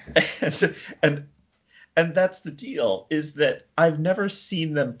 and and that's the deal is that I've never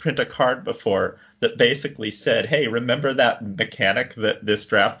seen them print a card before that basically said, "Hey, remember that mechanic that this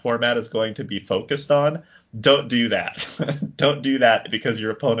draft format is going to be focused on? Don't do that. Don't do that because your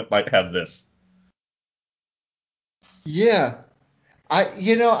opponent might have this." Yeah.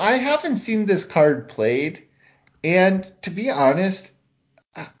 I haven't seen this card played, and to be honest,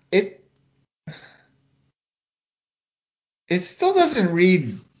 it it still doesn't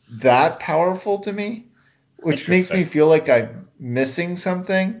read that powerful to me, which makes me Interesting. feel like I'm missing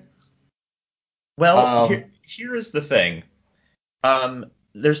something. Well, here Um, here is the thing.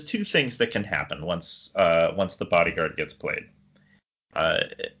 There's 2 things that can happen once the bodyguard gets played. Uh,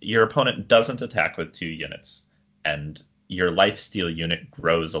 your opponent doesn't attack with 2 units, and your lifesteal unit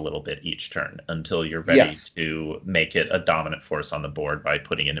grows a little bit each turn until you're ready yes, to make it a dominant force on the board by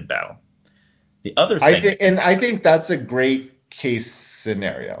putting it in battle. The other thing that can I happen, think that's a great case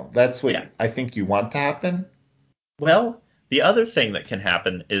scenario. That's what yeah, I think you want to happen. well, the other thing that can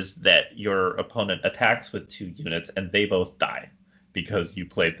happen is that your opponent attacks with 2 units and they both die because you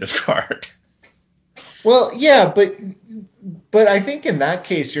played this card. Well, yeah, but I think in that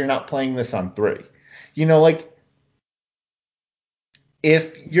case you're not playing this on three. Like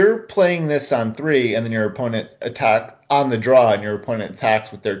if you're playing this on three and then your opponent attack on the draw and your opponent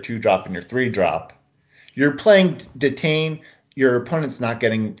attacks with their two drop and your three drop, you're playing detain. Your opponent's not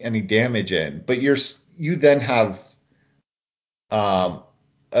getting any damage in, but you then have a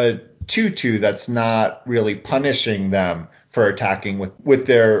 2/2 that's not really punishing them for attacking with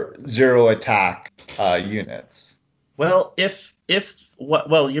their zero attack units. Well,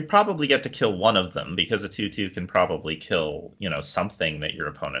 you probably get to kill one of them because a 2/2 can probably kill, something that your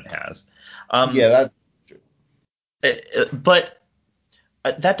opponent has. Yeah, Um, that but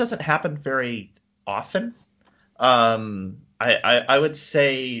that doesn't happen very often. I would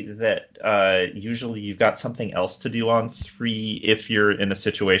say that usually you've got something else to do on 3 if you're in a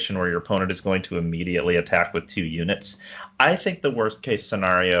situation where your opponent is going to immediately attack with 2 units. I think the worst case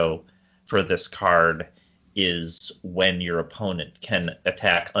scenario for this card is when your opponent can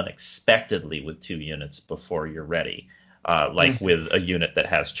attack unexpectedly with 2 units before you're ready, like Mhm. with a unit that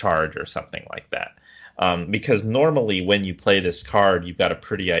has charge or something like that. Because normally when you play this card, you've got a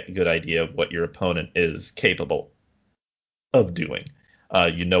pretty good idea of what your opponent is capable of doing.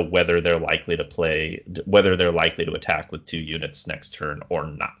 You know whether they're likely to attack with 2 units next turn or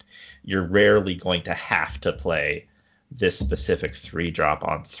not. You're rarely going to have to play this specific 3 drop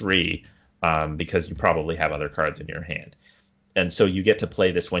on 3 because you probably have other cards in your hand. And so you get to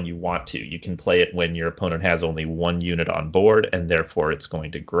play this when you want to. You can play it when your opponent has only 1 unit on board, and therefore it's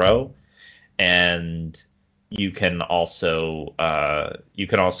going to grow. And you can also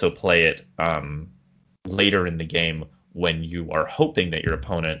play it later in the game when you are hoping that your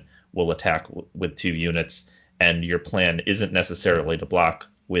opponent will attack with 2 units, and your plan isn't necessarily to block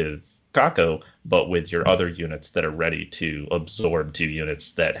with Kako, but with your other units that are ready to absorb 2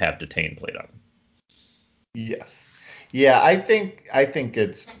 units that have detain plate on them. Yes. Yeah, I think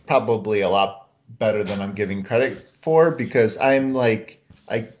it's probably a lot better than I'm giving credit for because I'm like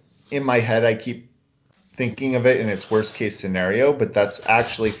I in my head I keep thinking of it in its worst case scenario, but that's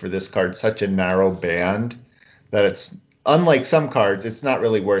actually for this card such a narrow band that it's unlike some cards, it's not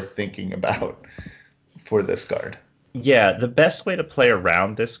really worth thinking about for this card. Yeah, the best way to play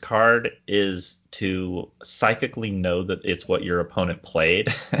around this card is to psychically know that it's what your opponent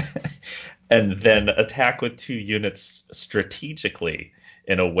played, and then attack with 2 units strategically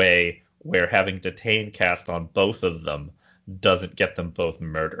in a way where having detain cast on both of them doesn't get them both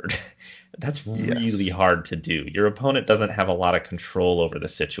murdered. That's really Yes. hard to do. Your opponent doesn't have a lot of control over the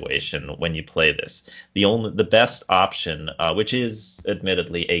situation when you play this. The best option, which is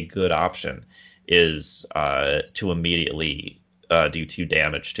admittedly a good option, is to immediately do 2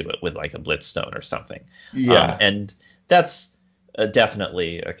 damage to it with like a Blitzstone or something. Yeah. And that's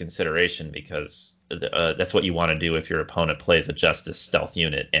definitely a consideration because that's what you want to do if your opponent plays a Justice stealth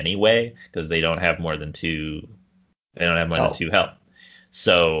unit anyway, because they don't have more than two. They don't have more than Health. 2 health.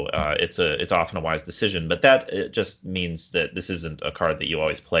 So it's often a wise decision, but that it just means that this isn't a card that you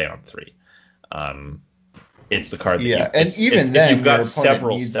always play on 3. Um, it's the card that Yeah. you And it's even if you've then your got opponent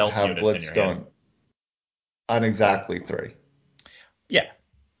several needs to stealth have units in your hand. Blitzstone on exactly three. Yeah,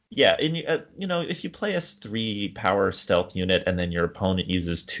 yeah, and if you play a 3 power stealth unit and then your opponent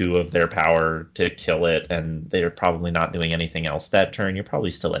uses 2 of their power to kill it, and they're probably not doing anything else that turn, you're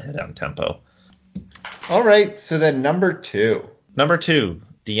probably still ahead on tempo. All right, so then number two. Number 2,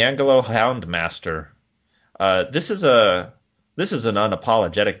 D'Angelo Houndmaster. This is an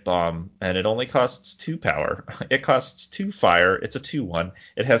unapologetic bomb, and it only costs 2 power. It costs 2 fire. It's a 2/1.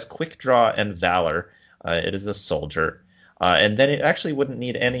 It has quick draw and valor. It is a soldier, and then it actually wouldn't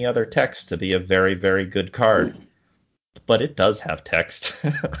need any other text to be a very, very good card. But it does have text.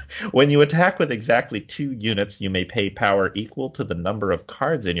 When you attack with exactly 2 units, you may pay power equal to the number of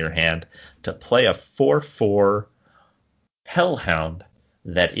cards in your hand to play a 4/4 Hellhound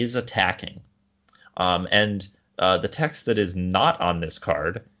that is attacking. And the text that is not on this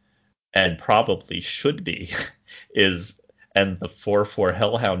card, and probably should be, is and the 4/4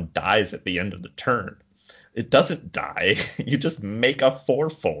 Hellhound dies at the end of the turn. It doesn't die. You just make a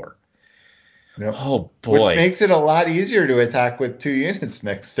 4/4. Yep. Oh Which boy. makes it a lot easier to attack with 2 units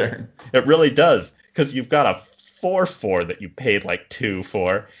next turn. It really does, because you've got a 4/4 that you paid like 2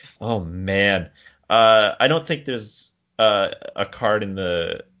 for. Oh man. I don't think there's a card in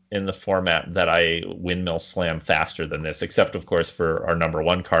the format that I windmill slam faster than this, except of course for our number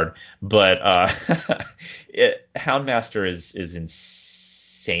 1 card. But Houndmaster is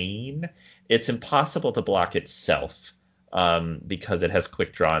insane. It's impossible to block itself because it has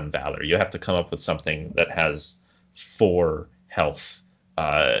quick draw and valor. You have to come up with something that has 4 health.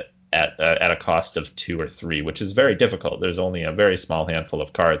 Uh, at a cost of 2 or 3, which is very difficult. There's only a very small handful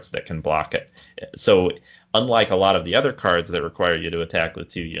of cards that can block it. So, unlike a lot of the other cards that require you to attack with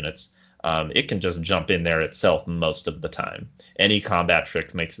 2 units, it can just jump in there itself most of the time. Any combat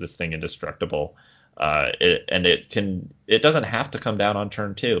trick makes this thing indestructible. It doesn't have to come down on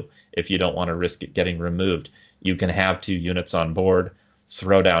turn 2 if you don't want to risk it getting removed. You can have 2 units on board,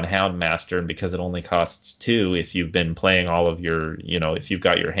 throw down Houndmaster, and because it only costs 2, if you've been playing all of if you've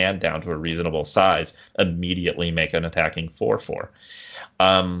got your hand down to a reasonable size, immediately make an attacking 4/4.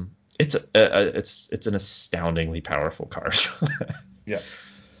 It's an astoundingly powerful card. Yeah.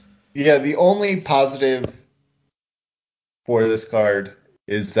 Yeah, the only positive for this card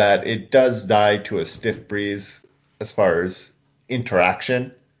is that it does die to a stiff breeze as far as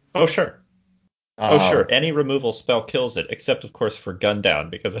interaction. Oh, sure. Oh, sure. Um, Any removal spell kills it, except, of course, for gun down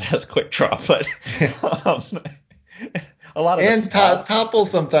because it has quick draw. But um, a lot of the and small topple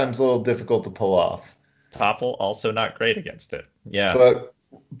sometimes a little difficult to pull off, topple also not great against it. Yeah.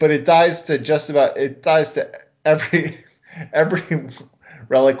 but it dies to every every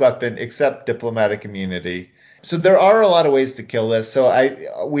relic weapon except diplomatic immunity. So there are a lot of ways to kill this. So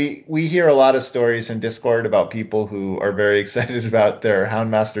we hear a lot of stories in Discord about people who are very excited about their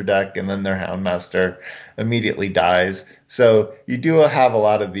Houndmaster deck, and then their Houndmaster immediately dies. So you do have a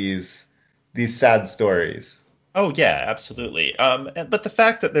lot of these sad stories. Oh yeah, absolutely. But the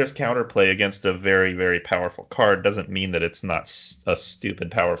fact that there's counterplay against a very, very powerful card doesn't mean that it's not a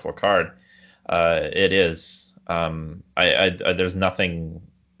stupid powerful card. It is. There's nothing.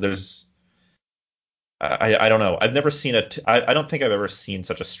 There's. I don't know. I've never seen I don't think I've ever seen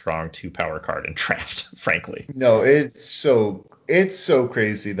such a strong two power card in draft, frankly. No, it's so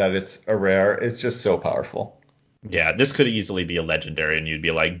crazy that it's a rare. It's just so powerful. Yeah, this could easily be a legendary, and you'd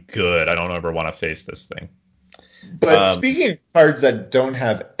be like, good. I don't ever want to face this thing. But Um, speaking of cards that don't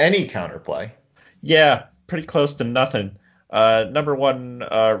have any counterplay, Yeah, pretty close to nothing. Number one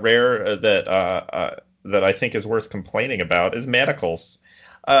rare that I think is worth complaining about is manacles.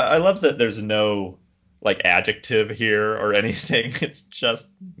 I love that there's no like adjective here or anything. It's just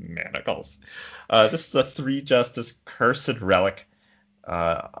manacles. This is a three justice cursed relic.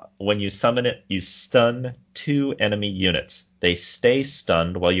 When you summon it, you stun two enemy units. They stay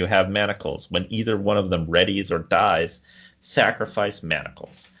stunned while you have manacles. When either one of them readies or dies, sacrifice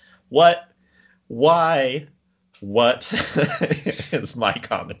manacles. What? Why? What is my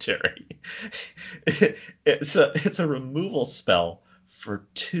commentary? It's a removal spell for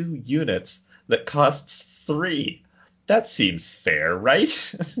two units that costs three. That seems fair,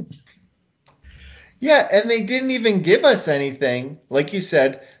 right? yeah, and they didn't even give us anything. Like you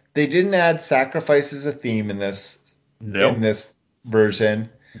said, they didn't add sacrifice as a theme in Nope. this version.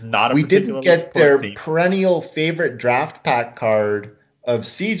 Not a We didn't particularly get support their theme. perennial favorite draft pack card of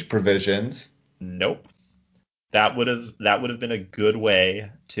siege provisions. Nope. That would have been a good way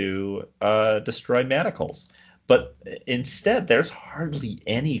to destroy manacles. But instead, there's hardly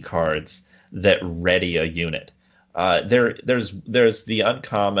any cards that ready a unit. There's the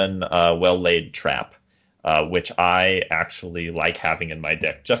uncommon well laid trap, which I actually like having in my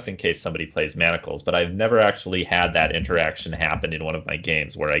deck just in case somebody plays manacles. But I've never actually had that interaction happen in one of my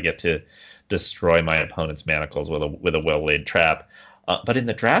games where I get to destroy my opponent's manacles with a well laid trap. But in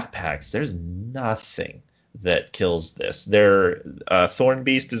the draft packs, there's nothing that kills this. Their Thorn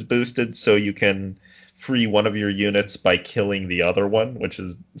Beast is boosted, so you can free one of your units by killing the other one, which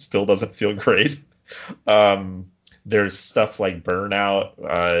is still doesn't feel great. Um, there's stuff like Burnout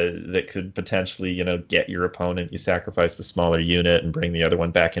that could potentially, get your opponent. You sacrifice the smaller unit and bring the other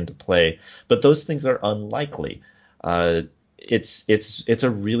one back into play, but those things are unlikely. Uh, it's a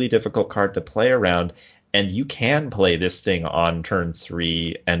really difficult card to play around, and you can play this thing on turn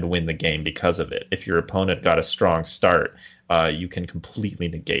three and win the game because of it. If your opponent got a strong start, you can completely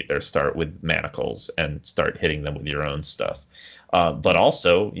negate their start with manacles and start hitting them with your own stuff. But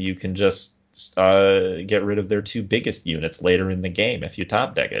also, you can just get rid of their two biggest units later in the game if you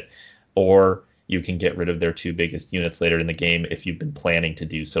top deck it. Or you can get rid of their two biggest units later in the game if you've been planning to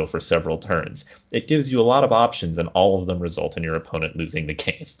do so for several turns. It gives you a lot of options, and all of them result in your opponent losing the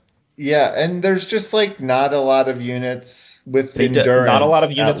game. Yeah, and there's just like not a lot of units with Not a lot endurance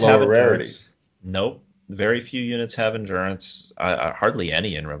of at units have lower endurance. rarities. Nope. Very few units have endurance. Hardly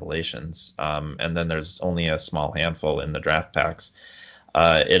any in Revelations. And then there's only a small handful in the draft packs.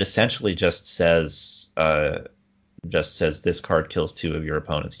 It essentially just says this card kills two of your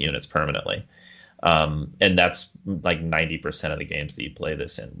opponent's units permanently. And that's like 90% of the games that you play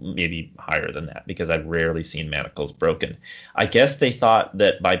this in, maybe higher than that, because I've rarely seen manacles broken. I guess they thought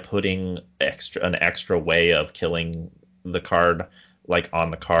that by putting an extra way of killing the card like on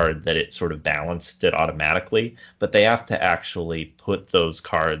the card that it sort of balanced it automatically, but they have to actually put those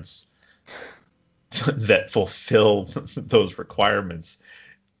cards that fulfill those requirements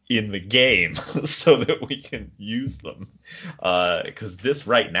in the game so that we can use them. Because this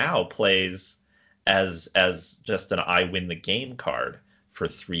right now plays as just an I win the game card for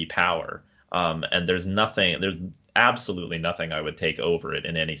three power. And there's absolutely nothing I would take over it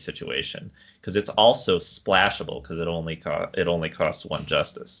in any situation because it's also splashable because it only costs one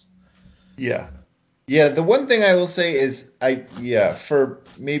justice. Yeah. Yeah, the one thing I will say is for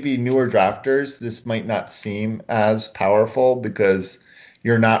maybe newer drafters, this might not seem as powerful because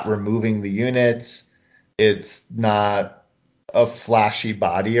you're not removing the units. It's not a flashy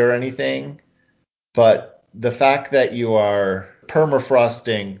body or anything. But the fact that you are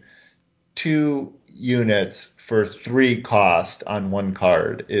permafrosting 2 units for 3 cost on one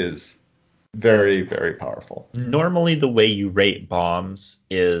card is very, very powerful. Normally, the way you rate bombs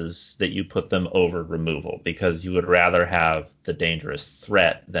is that you put them over removal because you would rather have the dangerous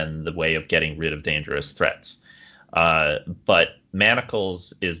threat than the way of getting rid of dangerous threats. But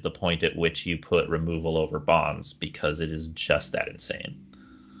manacles is the point at which you put removal over bombs because it is just that insane.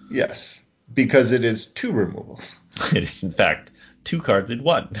 Yes, because it is 2 removals. It is, in fact, 2 cards in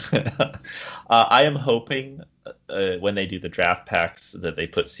one. I am hoping when they do the draft packs that they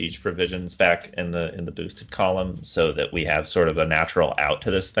put siege provisions back in the boosted column so that we have sort of a natural out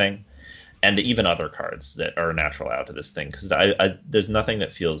to this thing, and even other cards that are natural out to this thing. Because there's nothing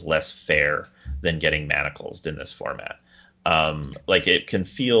that feels less fair than getting manacled in this format. Like it can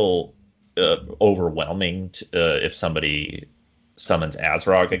feel overwhelming if somebody summons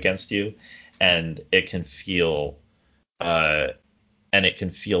Azrog against you, and it can feel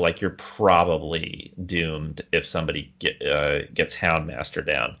like you're probably doomed if somebody gets Houndmaster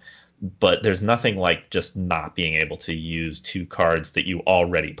down. But there's nothing like just not being able to use 2 cards that you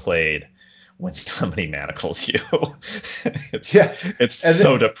already played when somebody manacles you. It's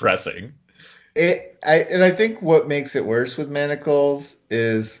so depressing. I think what makes it worse with manacles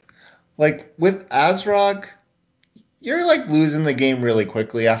is like with Azrog, you're like losing the game really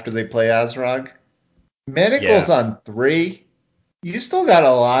quickly after they play Azrog. Manacles Yeah. on 3, you still got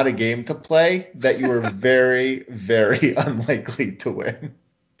a lot of game to play that you are very, very unlikely to win.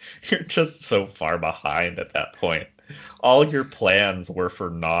 You're just so far behind at that point. All your plans were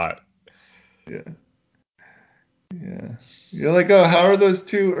for naught. Yeah. Yeah. You're like, oh, how are those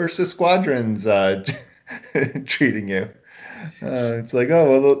 2 Ursa squadrons treating you? It's like,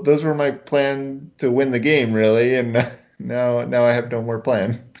 oh, well, those were my plan to win the game, really, and now I have no more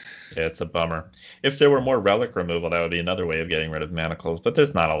plan. Yeah, it's a bummer. If there were more relic removal, that would be another way of getting rid of manacles, but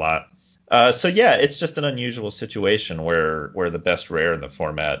there's not a lot. So yeah, it's just an unusual situation where the best rare in the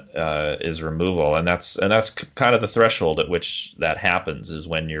format is removal, and that's kind of the threshold at which that happens is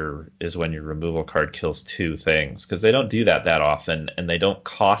when your removal card kills 2 things because they don't do that often, and they don't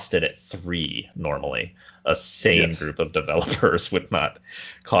cost it at 3 normally. A sane Yes. group of developers would not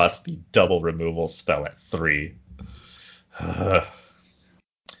cost the double removal spell at 3.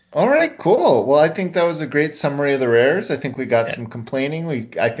 All right, cool. Well, I think that was a great summary of the rares. I think we got Yeah, some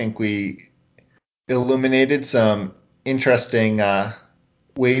complaining. I think we illuminated some interesting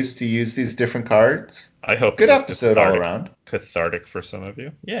ways to use these different cards. I hope it Good was episode all around. cathartic for some of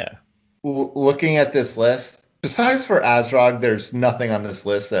you. Yeah. Looking at this list, besides for Azrog, there's nothing on this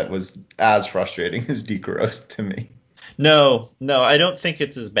list that was as frustrating as Dekaros to me. No, I don't think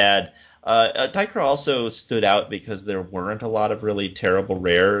it's as bad. Diker also stood out because there weren't a lot of really terrible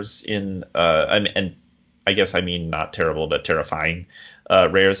rares in. And I guess I mean not terrible, but terrifying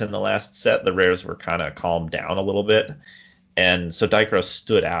rares in the last set. The rares were kind of calmed down a little bit, and so Diker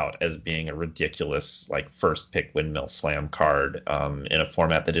stood out as being a ridiculous like first pick windmill slam card in a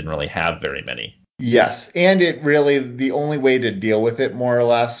format that didn't really have very many. Yes, and it really the only way to deal with it more or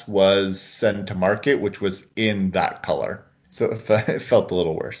less was send to market, which was in that color. So it felt a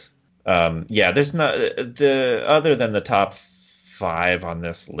little worse. Yeah, there's not the other than the top 5 on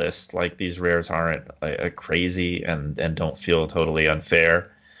this list. Like these rares aren't crazy and don't feel totally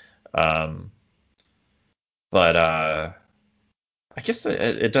unfair. Um, but I guess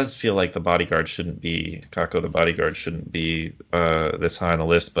it does feel like the bodyguard shouldn't be Kako. The bodyguard shouldn't be this high on the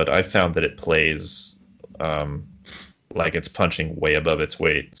list. But I found that it plays um, like it's punching way above its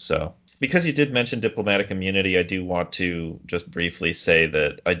weight. So because you did mention diplomatic immunity, I do want to just briefly say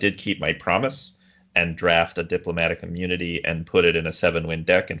that I did keep my promise and draft a diplomatic immunity and put it in a 7-win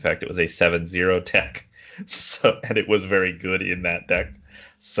deck. In fact, it was a 7-0 deck. So, and it was very good in that deck.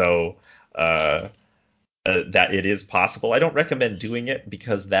 So, that it is possible. I don't recommend doing it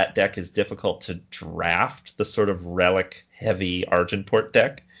because that deck is difficult to draft, the sort of relic heavy Argenport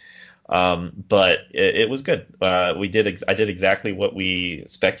deck. But it was good. I did exactly what we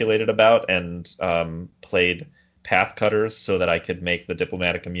speculated about and played path cutters so that I could make the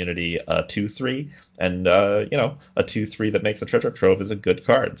diplomatic immunity a 2/3, and a 2/3 that makes a treasure trove is a good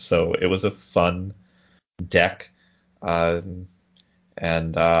card. So it was a fun deck, um,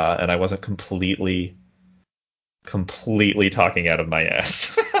 and I wasn't completely talking out of my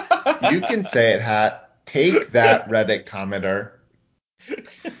ass. You can say it, Hat. Take that, Reddit commenter.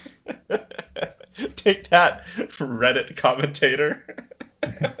 Take that, Reddit commentator.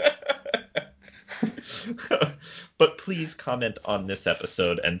 But please comment on this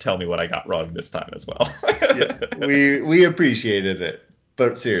episode and tell me what I got wrong this time as well. Yeah, we appreciated it,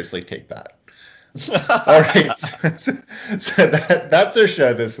 but seriously, take that. All right. So that's our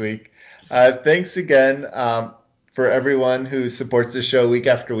show this week. Thanks again for everyone who supports the show week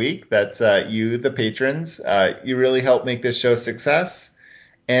after week. That's you, the patrons. You really help make this show a success.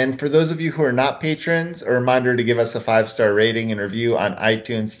 And for those of you who are not patrons, a reminder to give us a 5-star rating and review on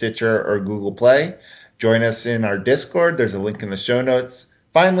iTunes, Stitcher, or Google Play. Join us in our Discord. There's a link in the show notes.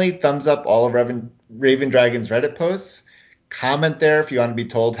 Finally, thumbs up all of Raven Dragon's Reddit posts. Comment there if you want to be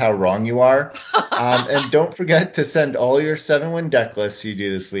told how wrong you are. And don't forget to send all your 7-win deck lists you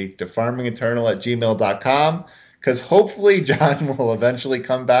do this week to farmingeternal@gmail.com, because hopefully John will eventually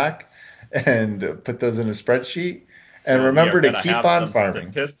come back and put those in a spreadsheet. And So we are remember to going to keep have on some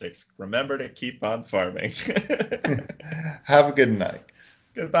farming. statistics. Remember to keep on farming. Have a good night.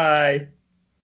 Goodbye.